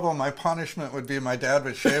in trouble, my punishment would be my dad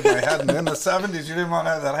would shave my head. And in the 70s, you didn't want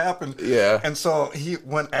to have that happen. Yeah. And so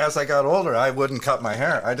as I got older, I wouldn't cut my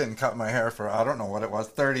hair. I didn't cut my hair for, I don't know what it was,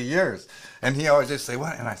 30 years. And he always just say,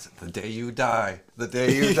 what? And I said, the day you die. The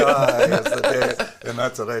day you die is the day. And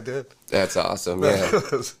that's what I did. That's awesome, yeah.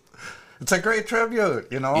 It's a great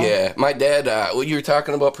tribute, you know? Yeah. My dad, when you were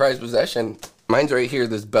talking about prized possession, mine's right here,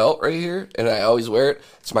 this belt right here, and I always wear it.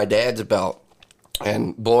 It's my dad's belt.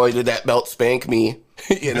 And boy, did that belt spank me.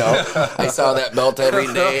 You know, I saw that belt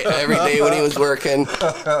every day when he was working.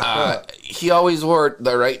 He always wore it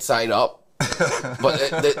the right side up, but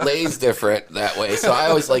it lays different that way. So I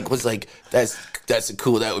always was like,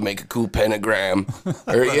 that would make a cool pentagram,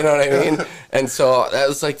 or you know what I mean. And so that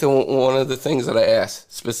was like one of the things that I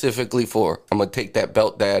asked specifically for. I'm gonna take that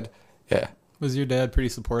belt, Dad. Yeah. Was your dad pretty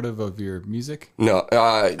supportive of your music? No,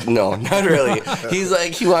 not really.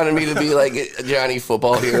 He wanted me to be like a Johnny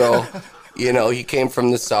football hero. You know, he came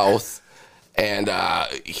from the South, and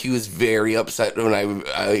he was very upset when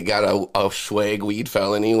I got a swag weed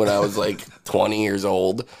felony when I was like 20 years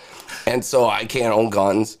old. And so I can't own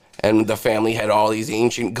guns. And the family had all these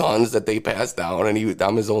ancient guns that they passed down, and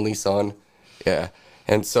I'm his only son. Yeah.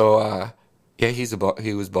 And so, yeah,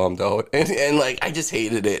 he was bummed out. And like, I just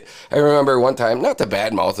hated it. I remember one time, not to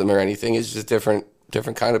badmouth him or anything, it's just different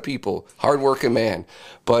different kind of people, hardworking man.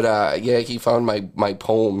 But yeah, he found my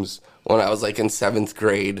poems when I was like in 7th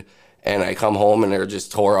grade, and I come home and they're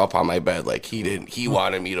just tore up on my bed. Like he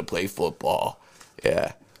wanted me to play football.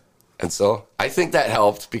 Yeah. And so I think that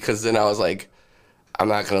helped, because then I was like, I'm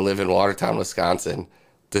not going to live in Watertown, Wisconsin.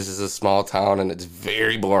 This is a small town and it's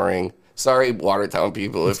very boring. Sorry, Watertown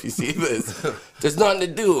people, if you see this. There's nothing to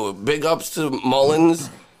do. Big ups to Mullins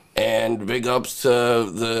and big ups to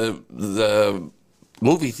the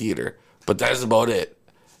movie theater. But that's about it.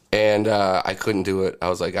 And I couldn't do it. I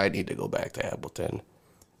was like, I need to go back to Appleton.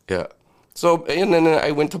 Yeah. So, and then I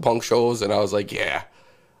went to punk shows and I was like, yeah,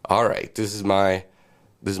 all right, this is my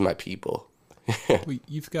people. Well,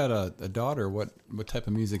 you've got a daughter. What type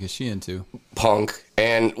of music is she into? Punk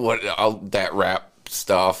and that rap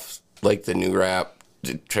stuff, like the new rap,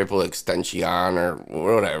 Triple Extension or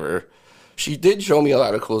whatever. She did show me a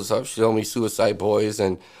lot of cool stuff. She showed me Suicide Boys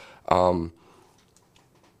and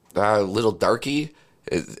Little Darky.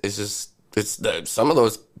 Some of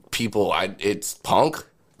those people. It's punk.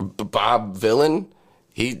 Bob Villain.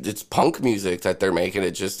 It's punk music that they're making.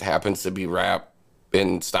 It just happens to be rap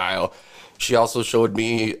in style. She also showed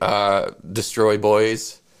me Destroy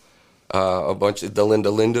Boys, a bunch of the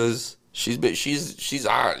Lindas. She's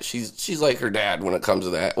like her dad when it comes to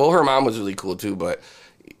that. Well, her mom was really cool too, but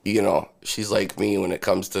you know, she's like me when it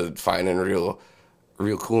comes to finding real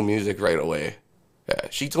cool music right away. Yeah,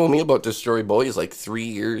 she told me about Destroy Boys like 3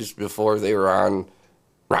 years before they were on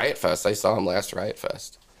Riot Fest. I saw them last Riot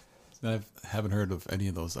Fest. I haven't heard of any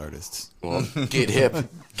of those artists. Well, get hip. The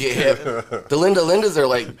Lindas are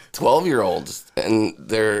like 12-year-olds, and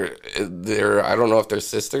they're I don't know if they're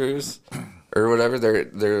sisters or whatever.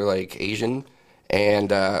 They're like Asian, and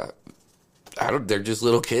they're just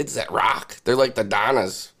little kids that rock. They're like the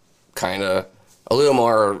Donnas, kind of a little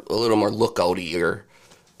more lookouty-er,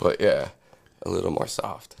 but yeah, a little more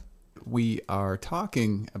soft. We are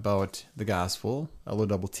talking about the gospel,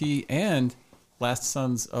 LOTT, and Last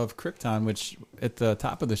Sons of Krypton, which at the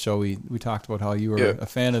top of the show we talked about how you were a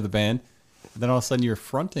fan of the band. Then all of a sudden you're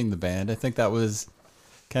fronting the band. I think that was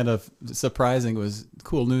kind of surprising. It was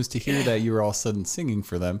cool news to hear that you were all of a sudden singing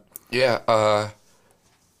for them. Yeah,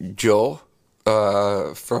 Joe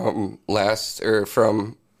from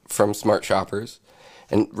Smart Shoppers,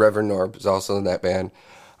 and Reverend Norb is also in that band.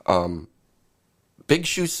 Big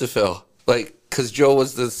shoes to fill, like. Because Joe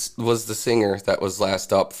was the singer that was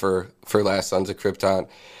last up for Last Sons of Krypton,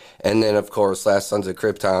 and then of course Last Sons of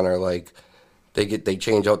Krypton are like they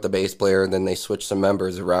change out the bass player and then they switch some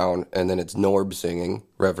members around, and then it's Norb singing,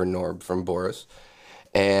 Reverend Norb from Boris,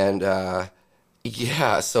 and so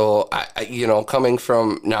I coming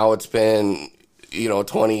from now, it's been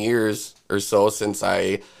 20 years or so since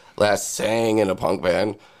I last sang in a punk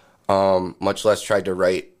band, much less tried to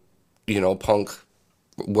write punk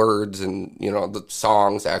words and the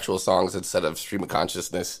songs, actual songs, instead of stream of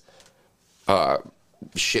consciousness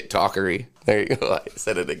shit talkery. There you go, I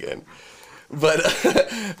said it again. But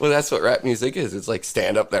well, that's what rap music is. It's like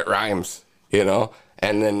stand up that rhymes, and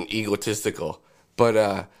then egotistical.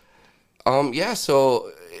 But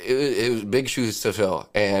so it was big shoes to fill,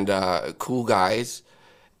 and cool guys.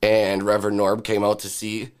 And Reverend Norb came out to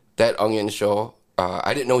see that Onion show.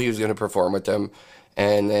 I didn't know he was going to perform with them,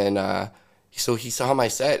 and then so he saw my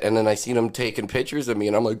set, and then I seen him taking pictures of me,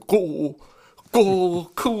 and I'm like, cool,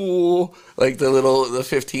 like the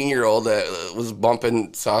 15-year-old that was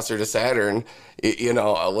bumping Saucer to Saturn.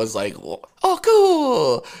 I was like, oh,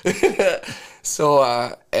 cool. So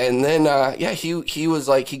and then he was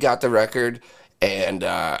like, he got the record, and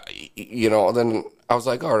then I was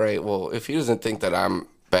like, all right, well, if he doesn't think that I'm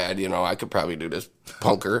bad, I could probably do this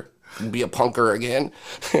punker, be a punker again,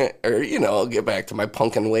 or get back to my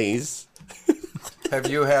punkin' ways. Have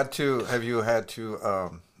you had to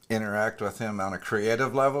interact with him on a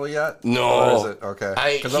creative level yet? No. Or is it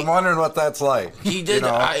okay? Because I'm wondering what that's like. He did.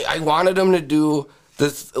 I wanted him to do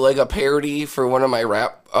this, like a parody for one of my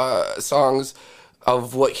rap songs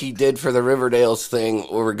of what he did for the Riverdale's thing.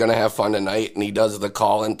 We're gonna have fun tonight, and he does the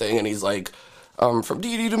call-in thing, and he's like, from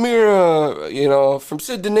Dee Dee to Mira, from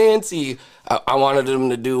Sid to Nancy. I wanted him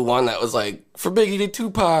to do one that was like, from Biggie to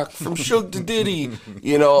Tupac, from Suge to Diddy,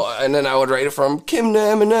 and then I would write it from Kim to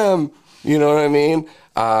Eminem, you know what I mean?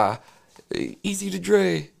 Easy to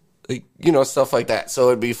Dre, like, stuff like that. So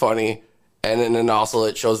it'd be funny. And then also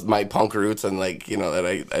it shows my punk roots and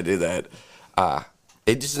that I did that. I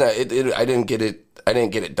didn't get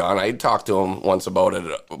it done. I talked to him once about it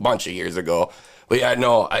a bunch of years ago. But yeah,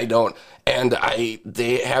 no, I don't. And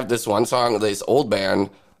they have this one song, this old band,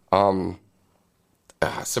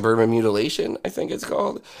 Suburban Mutilation, I think it's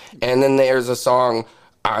called. And then there's a song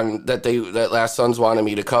on that Last Sons wanted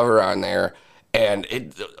me to cover on there, and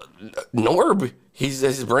Norb,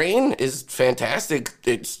 his brain is fantastic.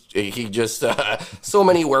 He just so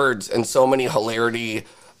many words and so many hilarity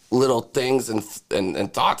little things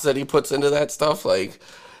and thoughts that he puts into that stuff. Like,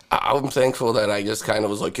 I'm thankful that I just kind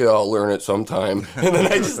of was like, yeah, I'll learn it sometime, and then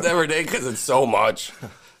I just never did because it's so much.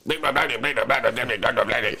 Like,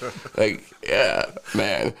 yeah,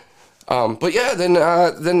 man. But yeah,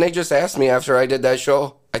 then they just asked me after I did that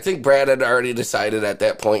show. I think Brad had already decided at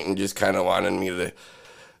that point and just kind of wanted me to,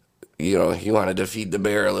 he wanted to feed the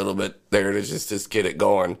bear a little bit there to just get it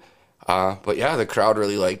going. But yeah, the crowd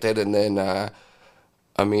really liked it. And then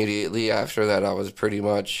immediately after that, I was pretty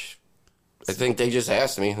much, I think they just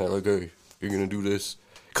asked me. They're like, hey, you're going to do this?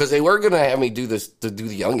 Because they were going to have me do this, to do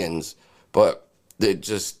the Youngins. But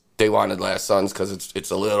they wanted Last Sons because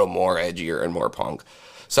it's a little more edgier and more punk.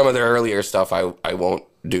 Some of their earlier stuff I won't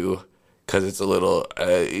do because it's a little,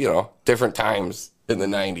 different times in the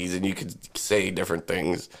 90s and you could say different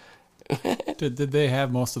things. Did they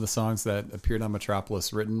have most of the songs that appeared on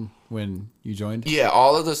Metropolis written when you joined? Yeah,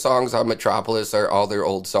 all of the songs on Metropolis are all their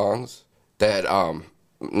old songs that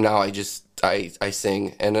now I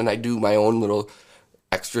sing, and then I do my own little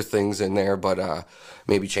extra things in there, but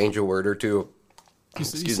maybe change a word or two. You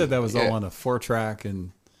said that was all on a 4-track,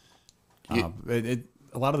 and a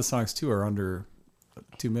lot of the songs too are under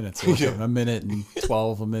 2 minutes. Like a minute and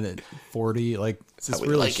 12, a minute 40. Like, it's just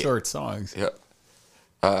really like short songs. Yeah.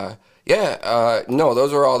 No,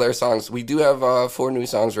 those are all their songs. We do have 4 new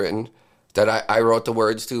songs written that I wrote the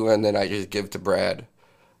words to, and then I just give to Brad.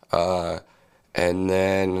 And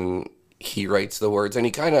then he writes the words, and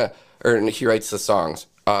he writes the songs.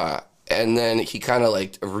 And then he kind of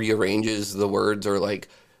like rearranges the words or like,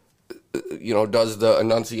 does the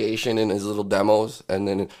enunciation in his little demos, and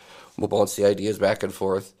then we'll bounce the ideas back and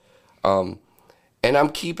forth. And I'm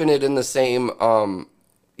keeping it in the same,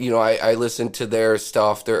 I listen to their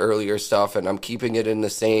stuff, their earlier stuff, and I'm keeping it in the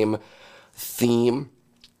same theme.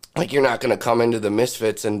 Like, you're not going to come into the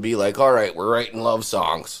Misfits and be like, all right, we're writing love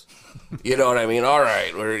songs. You know what I mean? All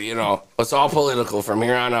right, it's all political from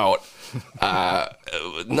here on out.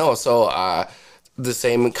 The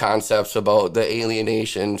same concepts about the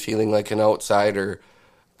alienation, feeling like an outsider,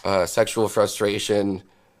 sexual frustration.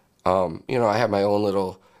 I have my own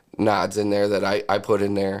little nods in there that I put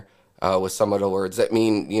in there with some of the words that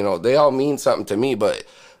mean, they all mean something to me. But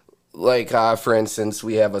like, for instance,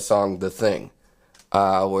 we have a song, The Thing,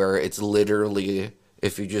 where it's literally,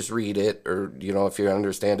 if you just read it or, if you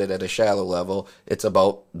understand it at a shallow level, it's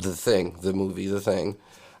about The Thing, the movie The Thing.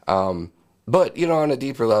 But, on a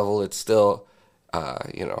deeper level, it's still,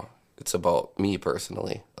 it's about me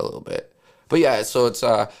personally a little bit. But yeah, so it's,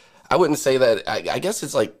 I wouldn't say that, I guess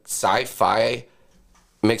it's like sci-fi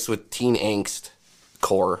mixed with teen angst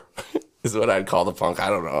core is what I'd call the punk. I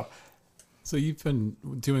don't know. So you've been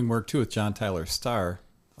doing work too with John Tyler Starr.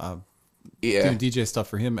 Yeah. Doing DJ stuff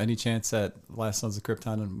for him. Any chance that Last Sons of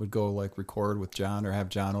Krypton would go like record with John or have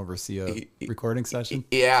John oversee a recording session?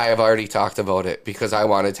 Yeah, I have already talked about it because I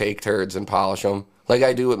want to take turds and polish them like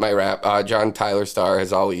I do with my rap. John Tyler Starr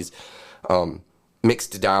has always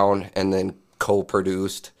mixed down and then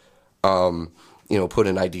co-produced, put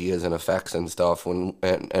in ideas and effects and stuff.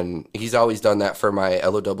 And he's always done that for my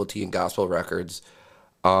LOWT and gospel records,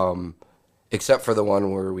 except for the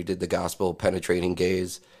one where we did the gospel Penetrating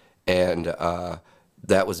Gaze. And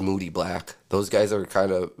that was Moody Black. Those guys are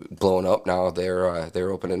kind of blowing up now.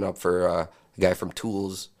 They're opening up for a guy from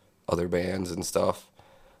Tool's other bands and stuff.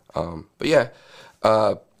 But yeah,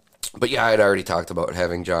 I'd already talked about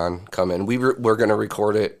having John come in. We're going to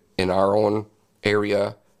record it in our own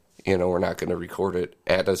area. We're not going to record it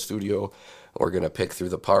at a studio. We're going to pick through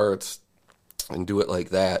the parts and do it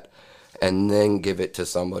like that, and then give it to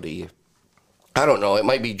somebody. I don't know. It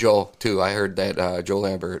might be Joe too. I heard that Joe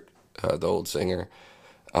Lambert, the old singer,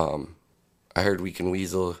 I heard we can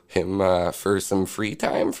weasel him for some free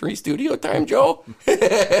studio time, Joe.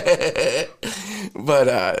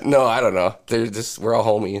 But no, I don't know. We're all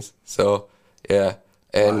homies. So yeah.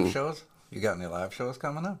 And live shows? You got any live shows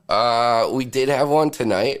coming up? We did have one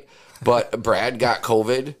tonight, but Brad got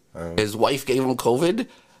COVID. His wife gave him COVID,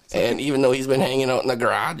 and even though he's been hanging out in the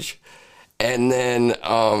garage, and then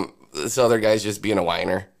this other guy's just being a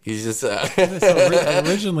whiner. He's just So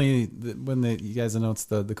originally, when you guys announced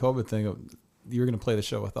the COVID thing, you were going to play the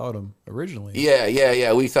show without him originally.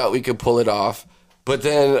 Yeah. We thought we could pull it off, but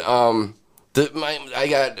then I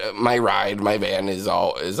got my ride. My van is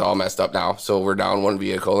all messed up now, so we're down one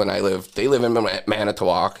vehicle, and they live in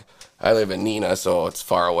Manitowoc. I live in Neenah, so it's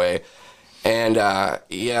far away. And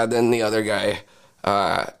then the other guy,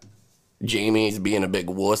 Jamie's being a big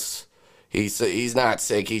wuss. He's not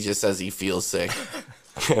sick. He just says he feels sick.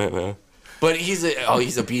 I don't know. But he's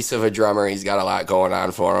a beast of a drummer. He's got a lot going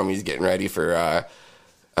on for him. He's getting ready for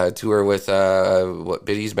a tour with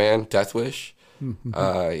Biddy's band, Death Wish.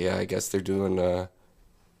 Yeah, I guess they're doing a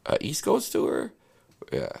East Coast tour.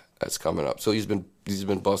 Yeah, that's coming up. So he's been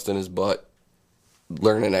busting his butt,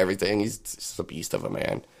 learning everything. He's just a beast of a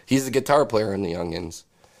man. He's the guitar player in the Youngins.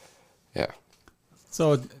 Yeah.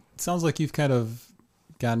 So it sounds like you've kind of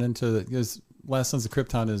gotten into because Last Sons of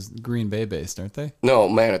Krypton is Green Bay based, aren't they? No,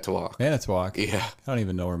 Manitowoc. Manitowoc. Yeah. I don't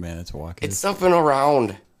even know where Manitowoc is. It's up and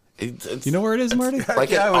around. You know where it is, Marty?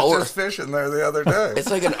 Like I an was hour. just fishing there the other day.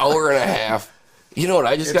 It's like an hour and a half. You know what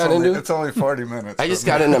I just got into? It's only 40 minutes. I just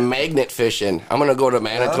got into magnet fishing. I'm going to go to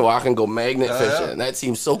Manitowoc and go magnet fishing. That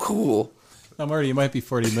seems so cool. Now, Marty, it might be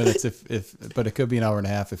 40 minutes, but it could be an hour and a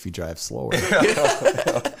half if you drive slower.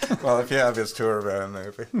 Well, if you have his tour van,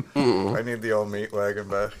 maybe. I need the old meat wagon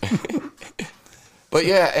back. But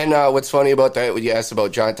yeah, and what's funny about that, what you asked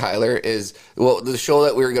about John Tyler, is, well, the show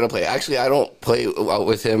that we were going to play, actually, I don't play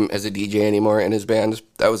with him as a DJ anymore in his band.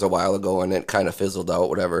 That was a while ago, and it kind of fizzled out,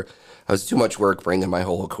 whatever. It was too much work bringing my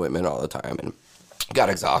whole equipment all the time, and got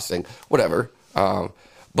exhausting, whatever.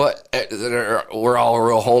 But we're all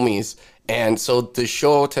real homies. And so the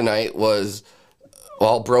show tonight was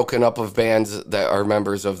all broken up of bands that are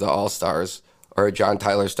members of the All Stars, or a John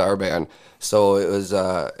Tyler Star Band. So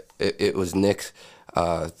it was Nick,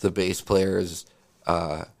 the bass player's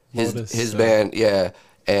his band, yeah,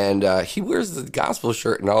 and he wears the gospel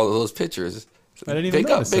shirt in all of those pictures. I didn't even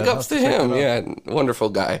notice big ups to him, yeah, wonderful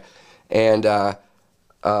guy. And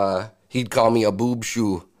he'd call me a boob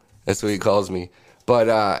shoe. That's what he calls me.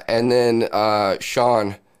 But and then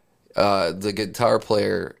Sean, the guitar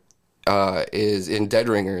player, is in Dead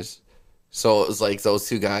Ringers. So it was like those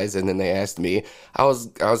two guys, and then they asked me. I was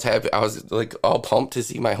happy. I was like all pumped to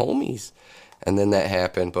see my homies, and then that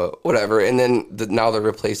happened. But whatever. And then now the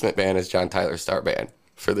replacement band is John Tyler Star Band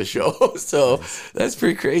for the show. So that's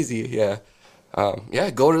pretty crazy. Yeah,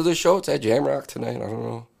 yeah. Go to the show. It's at Jamrock tonight. I don't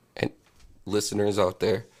know, and listeners out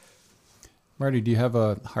there. Marty, do you have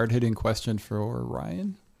a hard hitting question for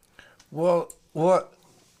Ryan? Well, what?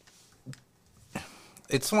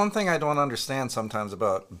 It's one thing I don't understand sometimes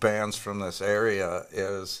about bands from this area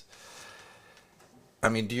is, I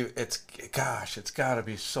mean, it's got to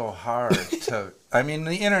be so hard to, I mean,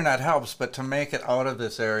 the internet helps, but to make it out of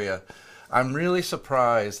this area, I'm really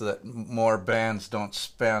surprised that more bands don't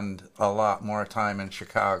spend a lot more time in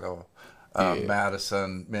Chicago,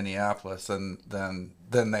 Madison, Minneapolis than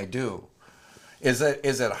they do. Is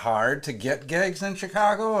it hard to get gigs in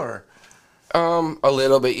Chicago, or? A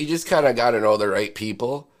little bit. You just kind of got to know the right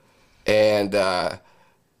people. And,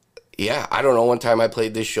 yeah, I don't know. One time I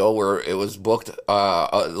played this show where it was booked, it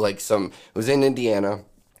was in Indiana.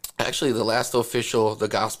 Actually, the last official, the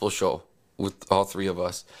gospel show with all three of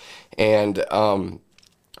us. And,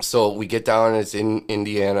 so we get down and it's in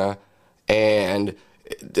Indiana, and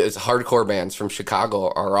there's hardcore bands from Chicago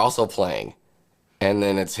are also playing. And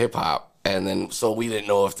then it's hip hop. And then, so we didn't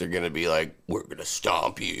know if they're going to be like, we're going to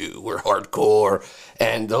stomp you, we're hardcore.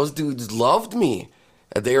 And those dudes loved me.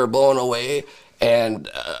 They were blown away. And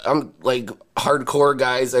I'm like, hardcore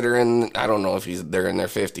guys that are in, I don't know if they're in their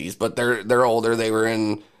 50s, but they're older. They were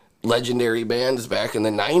in legendary bands back in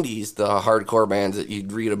the 90s, the hardcore bands that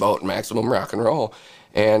you'd read about in Maximum Rock and Roll.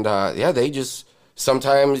 And, yeah, they just,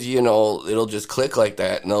 sometimes, it'll just click like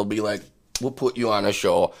that. And they'll be like, we'll put you on a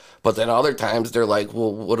show. But then other times they're like,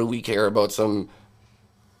 well, what do we care about some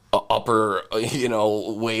upper,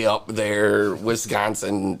 way up there,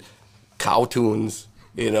 Wisconsin cow tunes,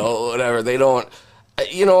 whatever. They don't,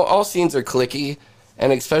 all scenes are cliquey.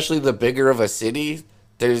 And especially the bigger of a city,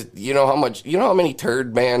 there's, how many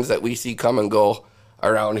turd bands that we see come and go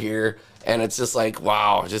around here. And it's just like,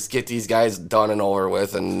 wow, just get these guys done and over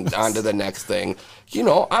with and on to the next thing.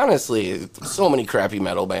 Honestly, so many crappy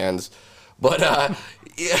metal bands. But,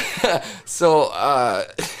 yeah, so,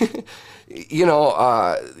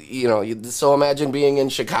 so imagine being in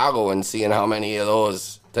Chicago and seeing how many of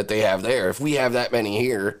those that they have there. If we have that many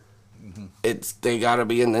here, they got to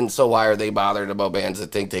be, and then so why are they bothered about bands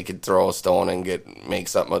that think they could throw a stone and make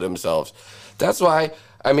something of themselves? That's why,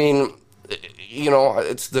 I mean,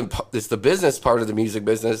 it's the business part of the music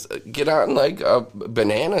business. Get on like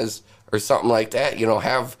Bananas or something like that,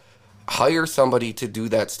 hire somebody to do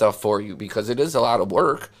that stuff for you, because it is a lot of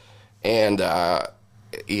work. And,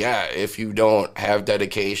 yeah, if you don't have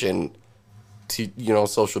dedication to,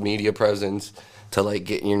 social media presence, to like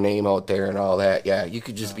getting your name out there and all that, yeah, you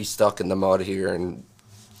could just be stuck in the mud here and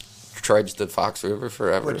trudge the Fox River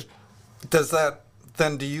forever. Does that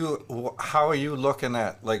then how are you looking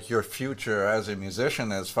at like your future as a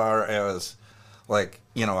musician, as far as like,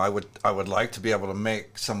 I would like to be able to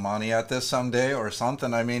make some money at this someday or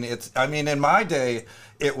something. I mean, in my day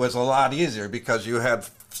it was a lot easier because you had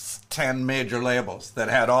 10 major labels that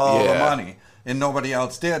had all the money and nobody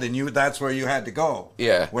else did, and that's where you had to go.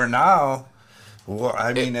 Yeah. Where now,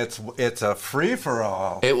 it's a free for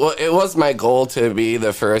all. It was my goal to be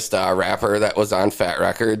the first rapper that was on Fat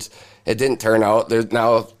Records. It didn't turn out.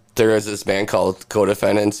 There is this band called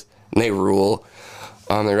Codefendants, and they rule.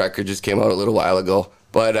 The record just came out a little while ago.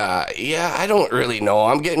 But, I don't really know.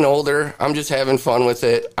 I'm getting older. I'm just having fun with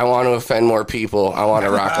it. I want to offend more people. I want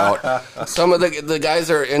to rock out. Some of the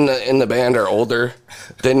guys are in the band are older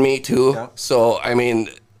than me, too. Yeah. So, I mean,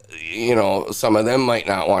 some of them might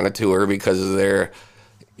not want to tour because of their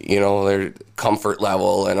comfort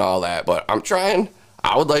level and all that. But I'm trying.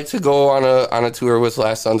 I would like to go on a tour with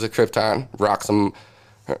Last Sons of Krypton, rock some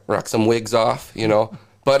wigs off,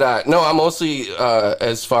 But no, I'm mostly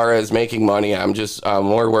as far as making money. I'm just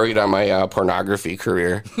more worried on my pornography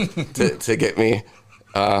career to get me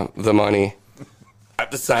the money.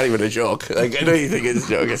 It's not even a joke. Like, I know you think it's a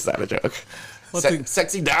joke. It's not a joke.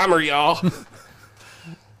 Sexy Dahmer, y'all.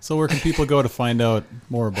 So where can people go to find out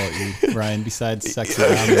more about you, Ryan, besides Sexy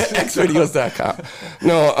Dahmer? xvideos.com.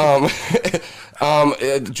 No,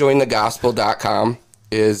 jointhegospel.com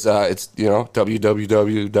is it's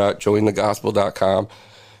www.jointhegospel.com.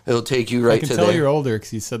 It'll take you right to there. I can tell you're older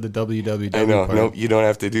because you said the www. I know. Nope, you don't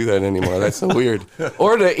have to do that anymore. That's so weird.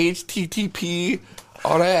 Or the HTTP,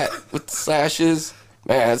 all that with slashes.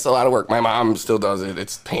 Man, it's a lot of work. My mom still does it.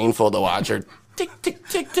 It's painful to watch her tick, tick,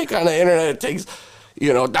 tick, tick on the internet. It takes,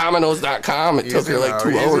 dominoes.com. It took her like 2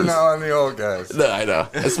 hours. Easy now on the old guys. No, I know.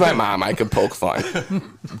 It's my mom. I could poke fun.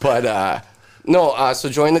 But, so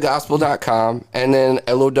jointhegospel.com and then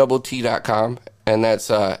LOTT.com. And that's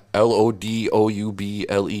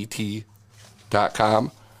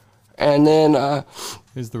LODOUBLET.com. And then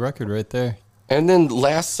here's the record right there. And then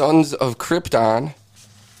Last Sons of Krypton.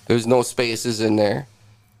 There's no spaces in there.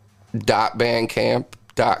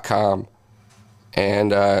 .bandcamp.com.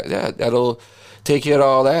 And that'll take you to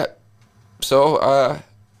all that. So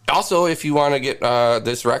also, if you want to get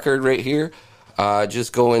this record right here,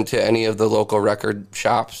 just go into any of the local record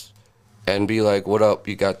shops and be like, what up?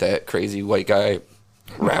 You got that crazy white guy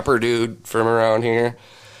rapper dude from around here.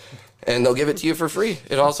 And they'll give it to you for free.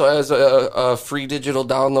 It also has a free digital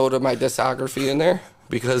download of my discography in there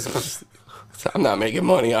because I'm not making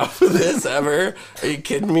money off of this ever. Are you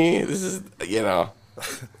kidding me? This is,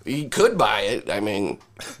 you could buy it. I mean,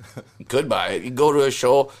 you could buy it. You go to a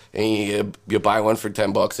show and you buy one for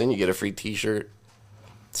 $10 and you get a free t-shirt.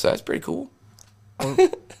 So that's pretty cool.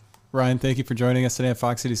 Ryan, thank you for joining us today at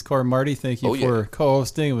Fox Cities Core. Marty, thank you for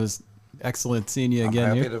co-hosting. It was excellent seeing you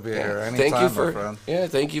again. I'm happy here. to be here. Anytime, my friend.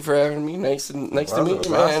 Thank you for having me. Nice to meet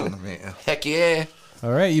you, man. Heck yeah.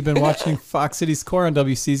 All right, you've been watching Fox Cities Core on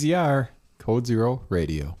WCZR, Code Zero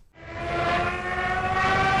Radio.